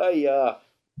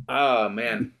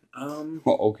 Man. Oh,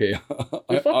 okay.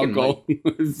 It fucking Uncle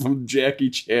from Jackie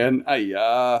Chan.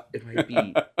 It might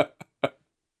be.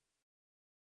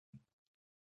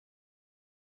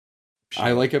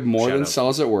 I like it more Shut than up.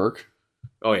 Cells at Work.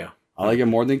 Oh yeah. I like it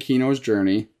more than Kino's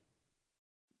Journey.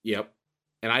 Yep.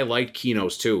 And I liked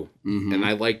Kino's too. Mhm. And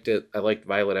I liked it. I liked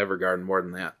Violet Evergarden more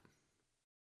than that.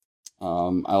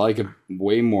 I like it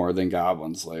way more than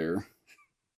Goblin Slayer.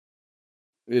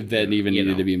 If that even You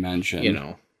needed know. to be mentioned. You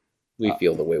know, we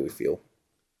feel the way we feel.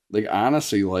 Like,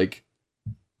 honestly, like,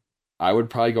 I would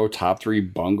probably go top 3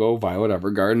 Bungo, Violet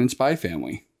Evergarden, and Spy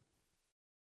Family.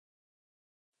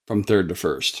 From 3rd to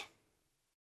 1st.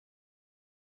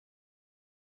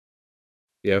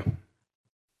 Yeah.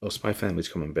 Oh, Spy Family's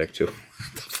coming back too. What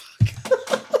the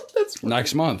fuck? That's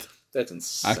Next month. That's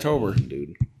insane. October.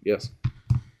 Dude. Yes.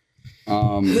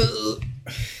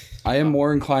 I am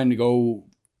more inclined to go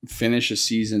finish a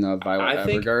season of Violet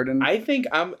Evergarden. I think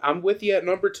I'm with you at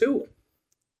number 2.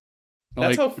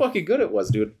 That's how fucking good it was,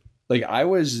 dude. Like, I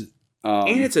was...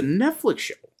 And it's a Netflix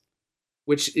show.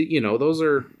 Which, you know, those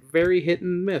are very hit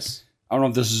and miss. I don't know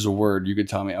if this is a word you could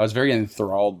tell me. I was very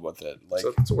enthralled with it. Like,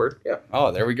 So that's a word, yeah.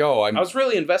 oh, there we go. I was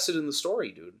really invested in the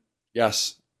story, dude.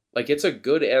 Yes. Like, it's a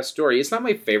good ass story. It's not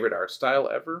my favorite art style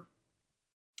ever.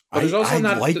 But there's I also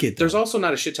not like it, There's though. also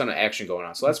not a shit ton of action going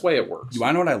on, so that's why it works. Do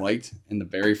I know what I liked in the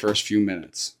very first few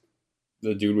minutes?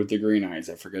 The dude with the green eyes,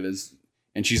 I forget his...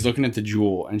 And she's looking at the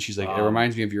jewel, and she's like, it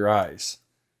reminds me of your eyes.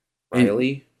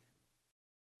 Riley?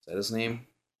 Is that his name?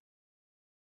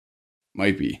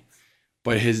 Might be.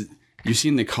 But you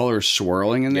seen the colors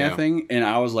swirling in Yeah. that thing? And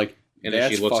I was like, And then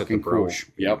that's she looks at the fucking cool. brooch.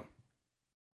 Yep.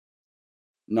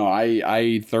 No,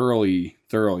 I thoroughly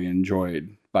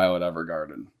enjoyed Violet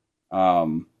Evergarden.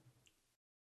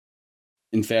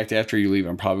 In fact, after you leave,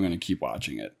 I'm probably going to keep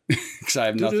watching it. Because I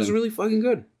have Dude, nothing. it was really fucking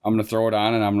good. I'm going to throw it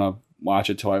on and I'm going to watch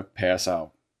it till I pass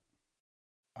out.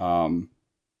 And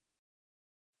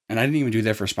I didn't even do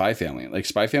that for Spy Family. Like,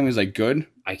 Spy Family is like good.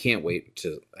 I can't wait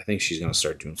to... I think she's going to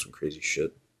start doing some crazy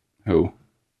shit. Who?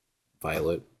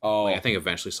 Violet. Oh, Like, I think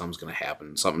eventually something's going to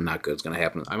happen. Something not good's going to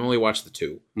happen. I've only watched the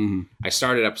 2. mhm. I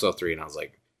started episode 3 and I was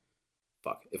like,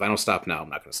 fuck. If I don't stop now, I'm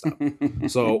not going to stop.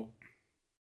 So...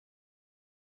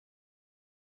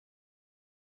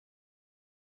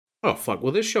 Oh, fuck.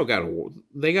 Well, this show got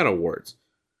they got awards.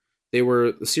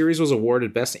 The series was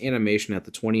awarded Best Animation at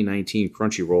the 2019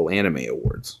 Crunchyroll Anime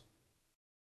Awards.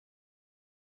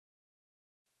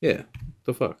 Yeah.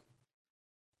 The fuck?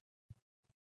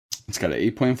 It's got an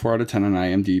 8.4 out of 10 on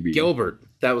IMDb. Gilbert.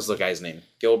 That was the guy's name.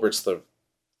 Gilbert's the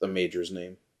major's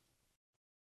name.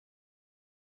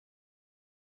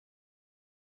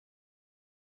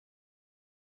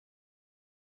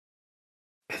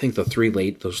 I think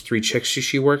those 3 chicks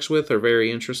she works with are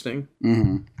very interesting.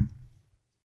 Mm-hmm.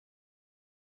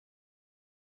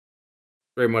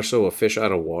 Very much so a fish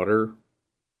out of water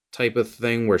type of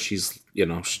thing where she's, you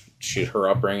know, her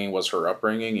upbringing was her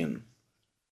upbringing, and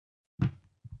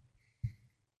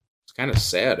it's kind of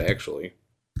sad actually.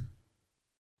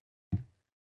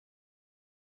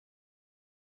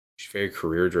 She's very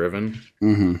career driven,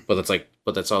 Mm-hmm.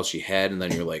 but that's all she had, and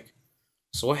then you're like,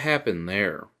 so what happened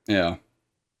there? Yeah.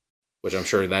 Which I'm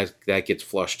sure that gets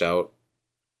flushed out.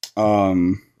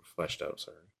 Fleshed out,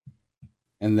 sorry.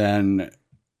 And then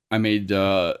I made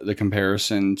the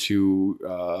comparison to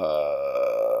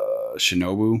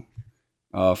Shinobu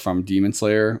from Demon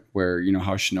Slayer, where you know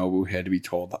how Shinobu had to be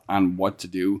told on what to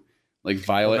do, like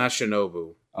Violet. Well, not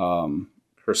Shinobu.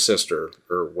 Her sister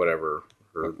or whatever.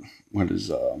 What is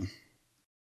The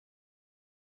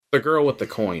girl with the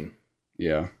coin.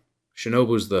 yeah.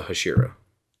 Shinobu's the Hashira.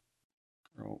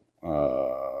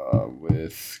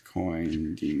 With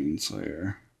coin Demon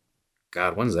Slayer.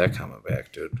 God, when's that coming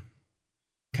back, dude?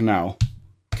 Canal.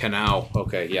 Kanao.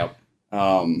 Okay, yep.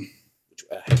 Have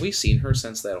Have we seen her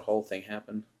since that whole thing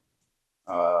happened?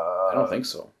 I don't think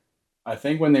so. I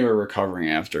think when they were recovering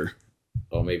after.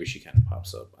 Oh, maybe she kind of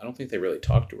pops up. I don't think they really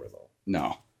talked to her, though.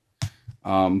 No.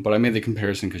 But I made the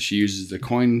comparison because she uses the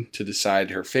coin to decide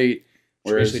her fate.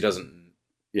 She Whereas, basically doesn't...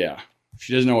 yeah.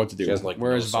 She doesn't know what to do. She has, like,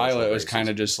 Whereas no social Violet was graces. kind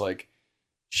of just like,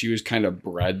 she was kind of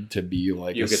bred to be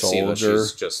like You a could see that soldier,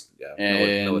 she's just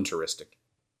and- militaristic.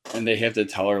 and they have to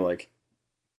tell her like,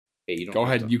 Hey, you don't go have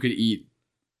ahead, to- you could eat.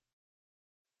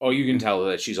 Oh, you can tell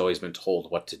that she's always been told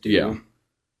what to do. Yeah.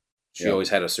 She Yeah. always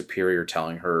had a superior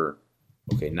telling her,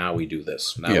 "Okay, now we do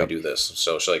this. Now Yeah. we do this."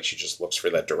 So she just looks for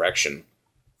that direction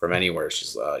from anywhere.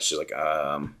 She's like,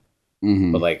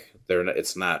 Mhm. but like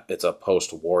it's not. It's a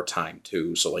post-war time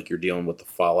too. So like you're dealing with the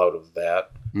fallout of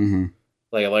that. Mhm.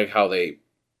 Like I like how they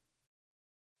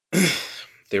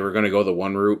they were going to go the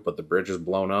one route, but the bridge is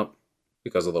blown up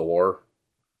because of the war.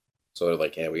 So they're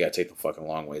like, yeah, we got to take the fucking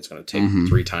long way. It's going to take Mhm.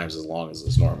 3 times as long as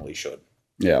this normally should.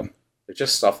 Yeah. It's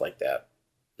just stuff like that.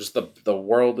 Just the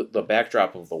world, the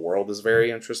backdrop of the world is very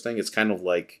interesting. It's kind of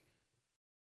like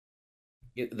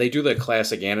they do the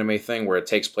classic anime thing where it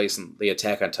takes place in the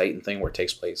Attack on Titan thing, where it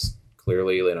takes place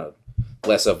clearly in a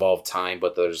less evolved time,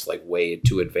 but there's like way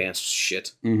too advanced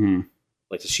shit. Mhm.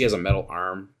 Like she has a metal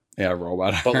arm, Yeah,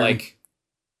 robot. but like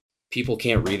people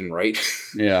can't read and write.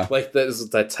 yeah. Like that is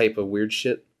that type of weird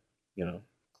shit,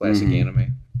 classic Mhm.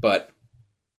 anime. But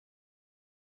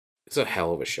it's a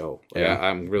hell of a show. Like, Yeah.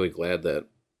 I'm really glad that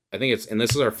I think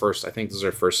this is our first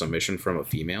submission from a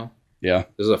female. Yeah.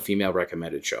 This is a female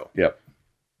recommended show. Yep.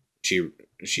 She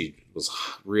was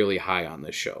really high on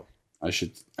this show. I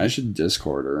should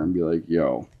Discord her and be like,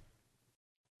 yo,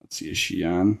 let's see, is she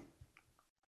on?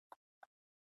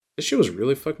 This show is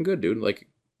really fucking good, dude. Like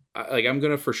I'm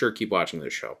gonna for sure keep watching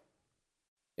this show.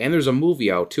 And there's a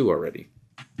movie out too already.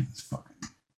 It's fucking.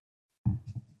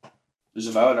 There's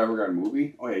a Violet Evergarden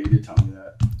movie? Oh yeah, you did tell me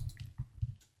that.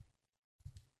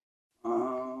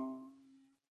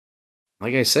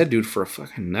 Like I said, dude, for a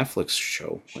fucking Netflix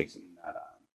show, like She's not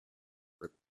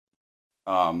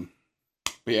on.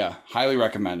 But yeah, highly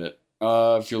recommend it.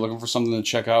 If you're looking for something to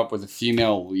check out with a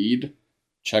female lead,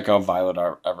 check out Violet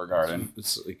Evergarden.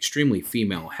 it's an extremely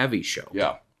female heavy show.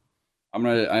 Yeah,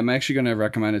 I'm actually gonna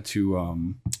recommend it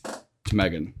to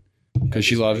Megan because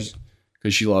she loves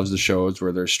the shows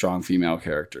where there's strong female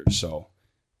characters. So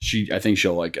I think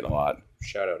she'll like it a lot.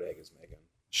 Shout out Agnes Megan.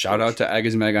 Shout out to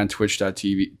Agnesmeg on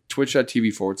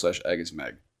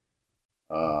twitch.tv/Agnesmeg.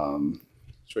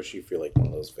 Especially if you're like one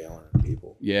of those Valorant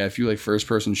people. Yeah, if you like first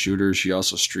person shooters, she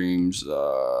also streams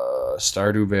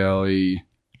Stardew Valley,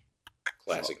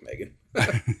 Classic Megan.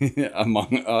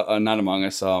 not Among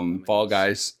Us, Fall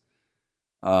Guys.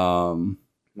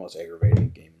 Most aggravating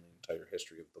game in the entire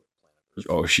history of the planet.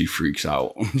 Oh, she freaks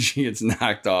out. She gets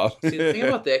knocked off. See, the thing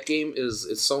about that game is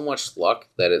it's so much luck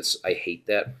that I hate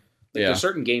that. Like, Yeah. There's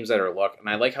certain games that are luck, and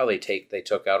I like how they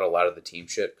took out a lot of the team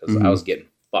shit because Mhm. I was getting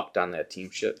fucked on that team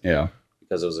shit Yeah.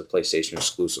 because it was a PlayStation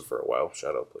exclusive for a while.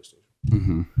 Shout out PlayStation.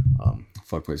 Mm-hmm. Um,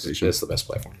 Fuck PlayStation. it's the best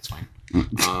platform. It's fine.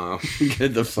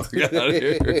 Get the fuck out of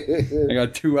here. I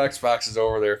got 2 Xboxes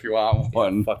over there if you want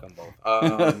one. Fuck them both.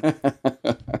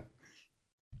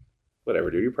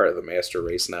 Whatever, dude. You're part of the master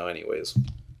race now, anyways.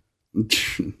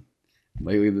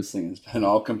 Lately, this thing has been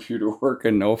all computer work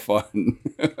and no fun.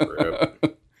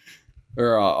 Rip.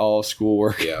 Or all school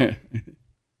work. Yeah.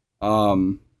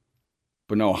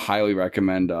 But no, highly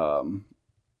recommend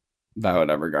Violet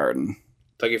Evergarden.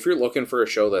 Like, if you're looking for a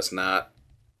show that's not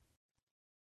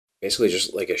basically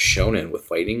just like a shonen with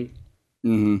fighting,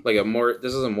 Mm-hmm. like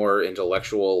this is a more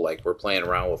intellectual, like we're playing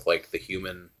around with like the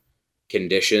human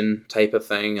condition type of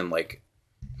thing and like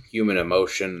human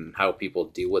emotion and how people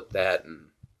deal with that and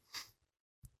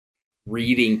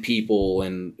reading people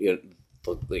and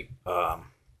like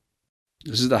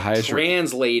This is the highest.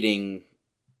 translating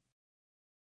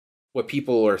what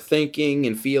people are thinking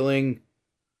and feeling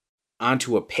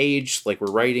onto a page, like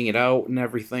we're writing it out and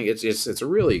everything. It's a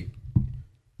really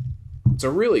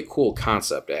cool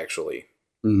concept, actually,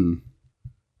 Mm-hmm.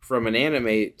 from an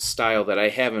anime style that I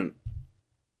don't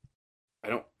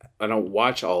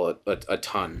watch a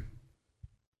ton.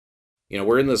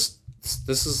 We're in this.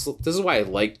 This is why I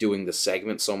like doing the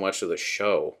segment so much of the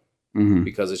show, Mm-hmm.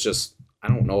 because it's just, I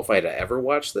don't know if I'd ever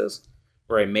watch this,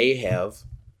 or I may have.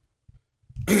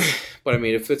 But I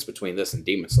mean, if it's between this and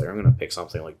Demon Slayer, I'm going to pick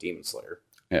something like Demon Slayer,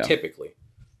 Yeah. typically.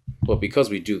 But because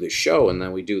we do this show and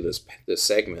then we do this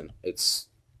segment, that's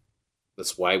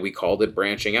why we called it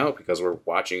branching out, because we're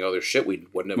watching other shit we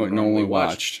wouldn't have No normally one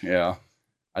watched. watched. Yeah.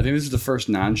 I think this is the first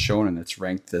non-shonen that's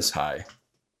ranked this high.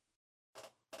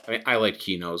 I mean, I like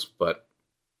Kino's, but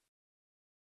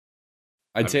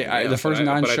I'd say I mean, the first but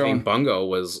I think non-shonen. Bungo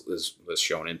was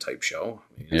shonen type show.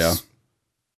 I mean, Yeah.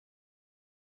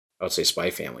 I would say Spy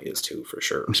Family is too, for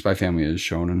sure. Spy Family is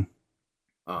shonen.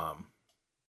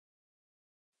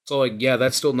 So like, yeah,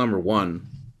 that's still number one.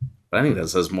 But I think that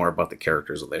says more about the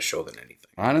characters of that show than anything.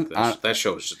 That's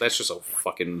just a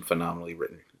fucking phenomenally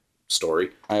written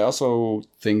story. I also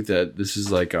think that this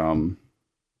is like a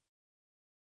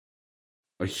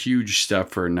huge step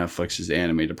for Netflix's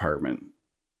anime department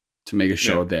to make a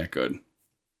show that good.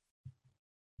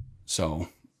 So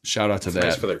shout out to that.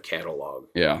 Nice for their catalog.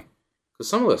 Yeah, because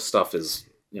some of the stuff is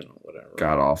whatever,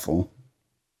 god awful.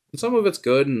 And some of it's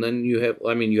good, and then you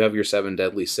have your Seven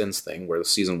Deadly Sins thing where the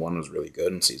season 1 was really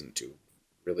good and season 2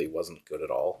 really wasn't good at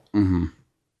all. Mm-hmm.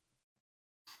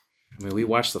 I mean, we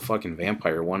watched the fucking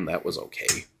vampire one. That was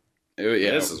okay.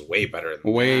 Yeah, this is way better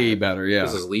than way that. better, yeah.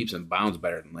 This is leaps and bounds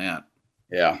better than that.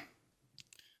 Yeah.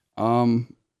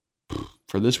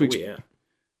 For this week's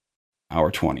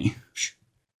hour 20.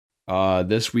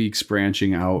 This week's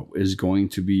branching out is going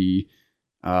to be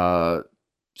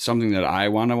something that I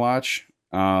want to watch,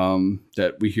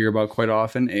 that we hear about quite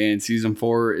often, and season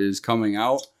 4 is coming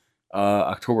out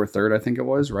October 3rd, I think it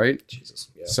was, right? Jesus.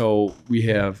 Yeah. So we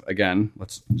have, again,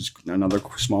 let's just another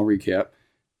small recap.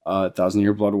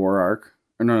 1,000-Year Blood War arc.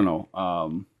 Or no.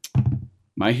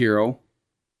 My Hero.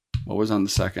 What was on the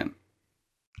second?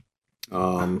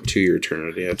 To Your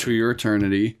Eternity. To Your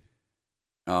Eternity.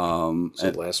 So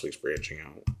last week's branching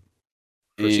out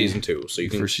for season 2. So you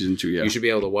can, for season 2, yeah. You should be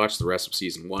able to watch the rest of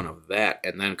season 1 of that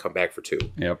and then come back for 2.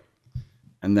 Yep.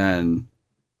 And then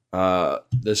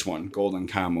this one, Golden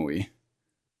Kamuy,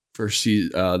 for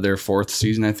their 4th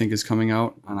season, I think, is coming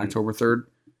out on October 3rd,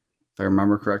 if I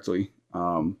remember correctly.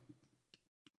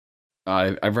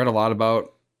 I've read a lot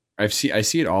about. I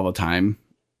see it all the time,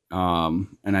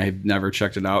 and I've never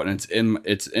checked it out. And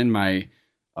it's in my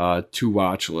to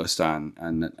watch list on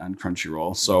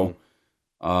Crunchyroll. So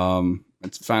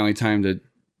it's finally time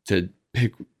to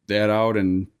pick that out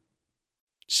and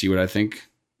see what I think.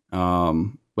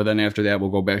 But then after that, we'll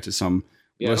go back to some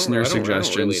listener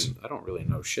suggestions. I don't really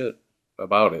know shit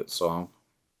about it. So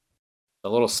the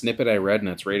little snippet I read, and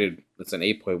it's an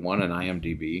 8.1 on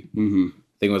IMDb. Mm-hmm.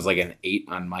 I think it was like an 8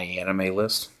 on my anime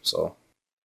list. So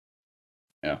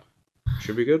yeah,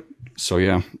 should be good. So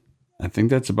yeah, I think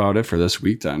that's about it for this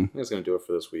week. Then I think that's gonna do it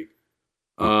for this week.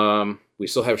 We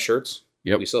still have shirts.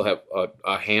 Yep. We still have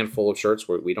a handful of shirts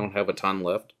where we don't have a ton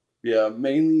left. Yeah,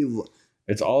 mainly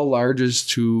it's all larges,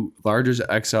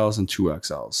 XLs and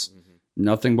 2XLs. Mm-hmm.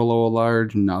 Nothing below a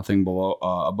large, nothing below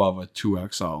above a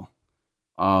 2XL.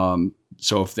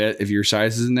 So if your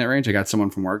size is in that range, I got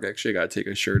someone from work actually. I got to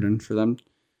take a shirt in for them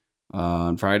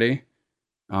on Friday.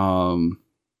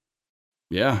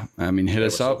 Yeah, I mean, hit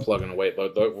us up. Plugging away,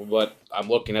 but I'm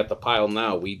looking at the pile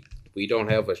now. We don't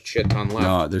have a shit ton left.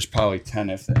 No, there's probably 10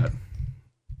 if that,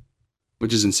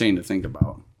 which is insane to think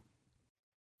about.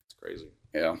 It's crazy.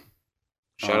 Yeah.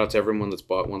 Shout out to everyone that's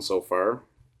bought one so far.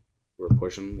 We're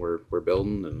pushing, we're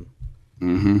building,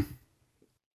 and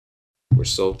we're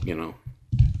still, we're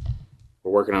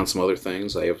working on some other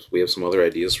things. We have some other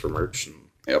ideas for merch. And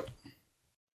yep.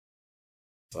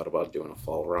 Thought about doing a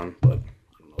fall run, but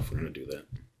I don't know if we're gonna do that.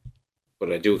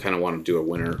 But I do kind of want to do a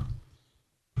winter.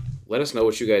 Let us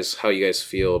know how you guys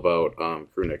feel about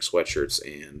crew neck sweatshirts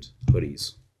and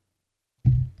hoodies.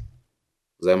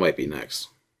 That might be next.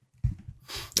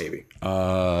 Maybe.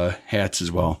 Hats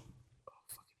as well. Oh,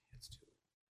 fucking hats too.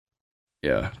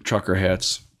 Yeah, trucker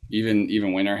hats.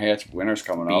 Even winter hats. Winter's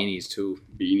coming up. Beanies too.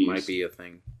 Beanies might be a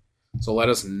thing. So let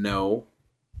us know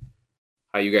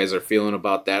how you guys are feeling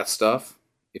about that stuff.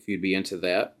 If you'd be into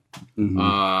that. Mm-hmm.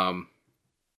 I'd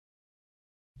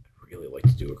really like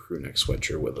to do a crew neck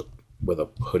sweatshirt with a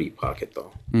hoodie pocket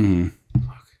though. Mm-hmm.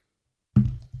 Fuck.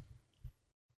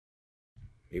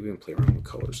 Maybe we can play around with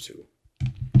colors too.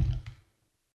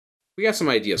 We got some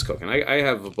ideas cooking. I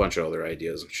have a bunch of other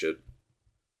ideas and shit.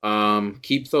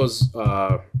 Keep those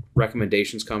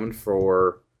recommendations coming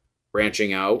for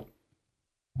branching out.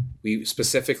 We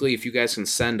specifically, if you guys can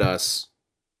send us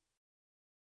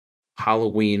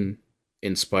Halloween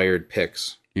inspired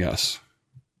pics. Yes.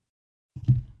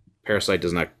 Parasite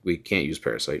does not. We can't use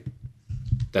Parasite.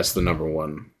 That's the number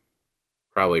one,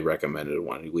 probably recommended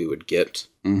one we would get.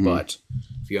 Mm-hmm. But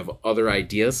if you have other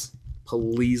ideas,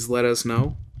 please let us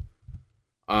know.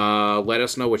 Let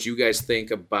us know what you guys think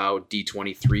about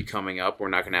D23 coming up. We're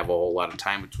not going to have a whole lot of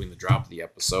time between the drop of the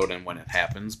episode and when it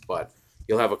happens, but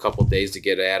you'll have a couple days to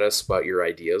get at us about your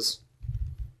ideas.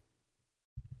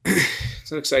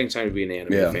 It's an exciting time to be an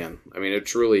anime fan. I mean, it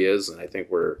truly is, and I think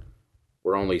we're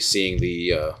only seeing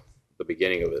the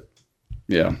beginning of it.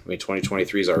 Yeah. I mean,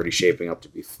 2023 is already shaping up to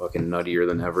be fucking nuttier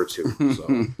than ever too. So,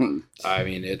 I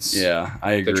mean, it's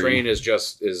I agree. The train is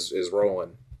just is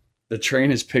rolling. The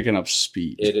train is picking up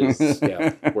speed. It is,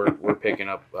 yeah. We're picking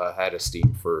up a head of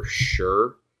steam for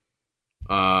sure.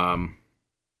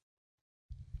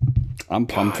 I'm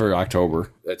pumped for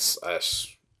October. That's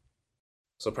us.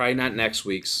 So probably not next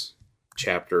week's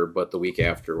chapter, but the week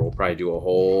after, we'll probably do a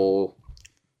whole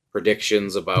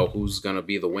predictions about who's going to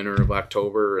be the winner of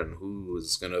October and who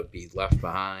is going to be left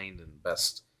behind and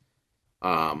best.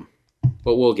 But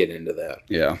we'll get into that.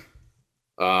 Yeah.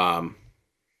 Not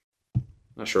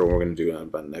sure what we're going to do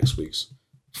about next week's.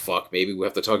 Fuck, maybe we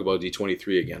have to talk about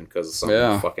D23 again because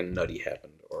something fucking nutty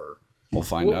happened. Or we'll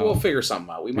find out. We'll figure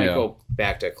something out. We might go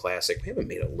back to classic. We haven't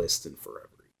made a list in forever.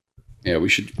 Yeah, we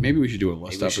should do a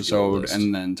list episode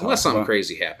and then talk unless something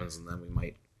crazy happens, and then we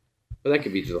might. But that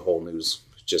could be to the whole news.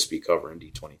 Just be covering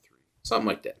D23, something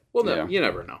like that. Well, you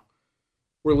never know.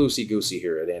 We're loosey goosey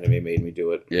here at Anime Made Me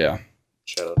Do It. Yeah.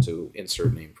 Shout out to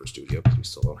insert name for studio because we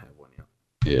still don't have one yet.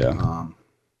 Yeah.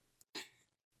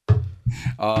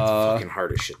 Fucking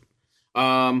hard as shit.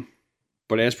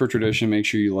 But as per tradition, make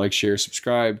sure you like, share,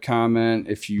 subscribe, comment.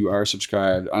 If you are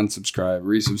subscribed, unsubscribe,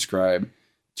 resubscribe,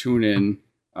 tune in.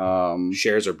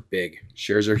 Shares are big.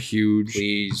 Shares are huge.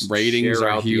 Please ratings share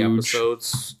are out huge. The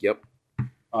episodes. Yep.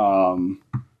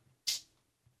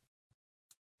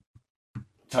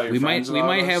 Tell your we friends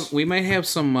might have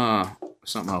some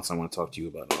something else I want to talk to you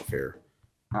about off air.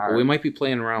 Right. We might be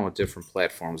playing around with different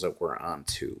platforms that we're on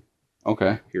too.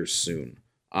 Okay. Here soon.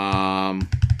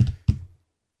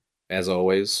 As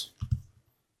always,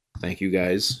 thank you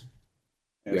guys.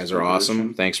 You guys are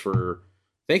awesome. Thank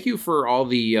you for all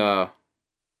the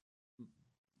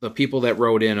people that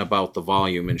wrote in about the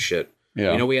volume and shit.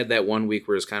 Yeah. You know, we had that one week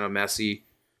where it's kind of messy.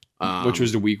 Which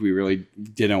was the week we really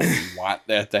didn't want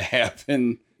that to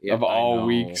happen of all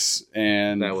weeks.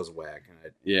 And that was whack.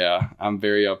 Yeah, I'm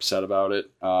very upset about it.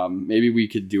 Maybe we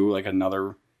could do like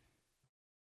another.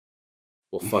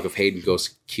 Well, fuck if Hayden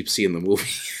keeps seeing the movie.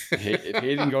 If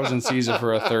Hayden goes and sees it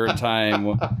for a third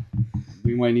time,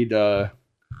 we might need a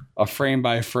frame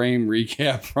by frame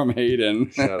recap from Hayden.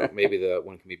 Shout out. Maybe the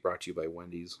one can be brought to you by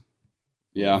Wendy's.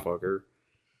 Yeah. Fucker.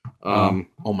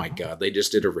 Oh my god, they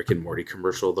just did a Rick and Morty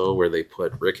commercial though, where they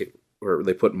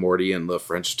put Morty in the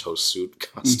French toast suit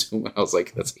costume. I was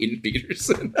like, that's Hayden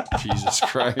Peterson. Jesus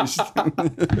Christ.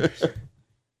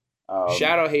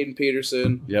 Shout out Hayden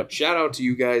Peterson. Yep. Shout out to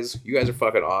you guys. You guys are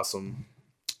fucking awesome.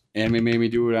 Anime Made Me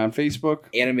Do It on Facebook.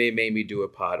 Anime Made Me Do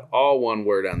It pod. All one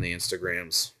word on the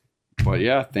Instagrams. But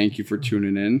yeah, thank you for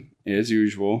tuning in as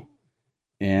usual.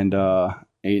 And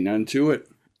ain't nothing to it.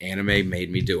 Anime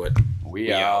Made Me Do It.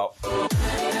 We out.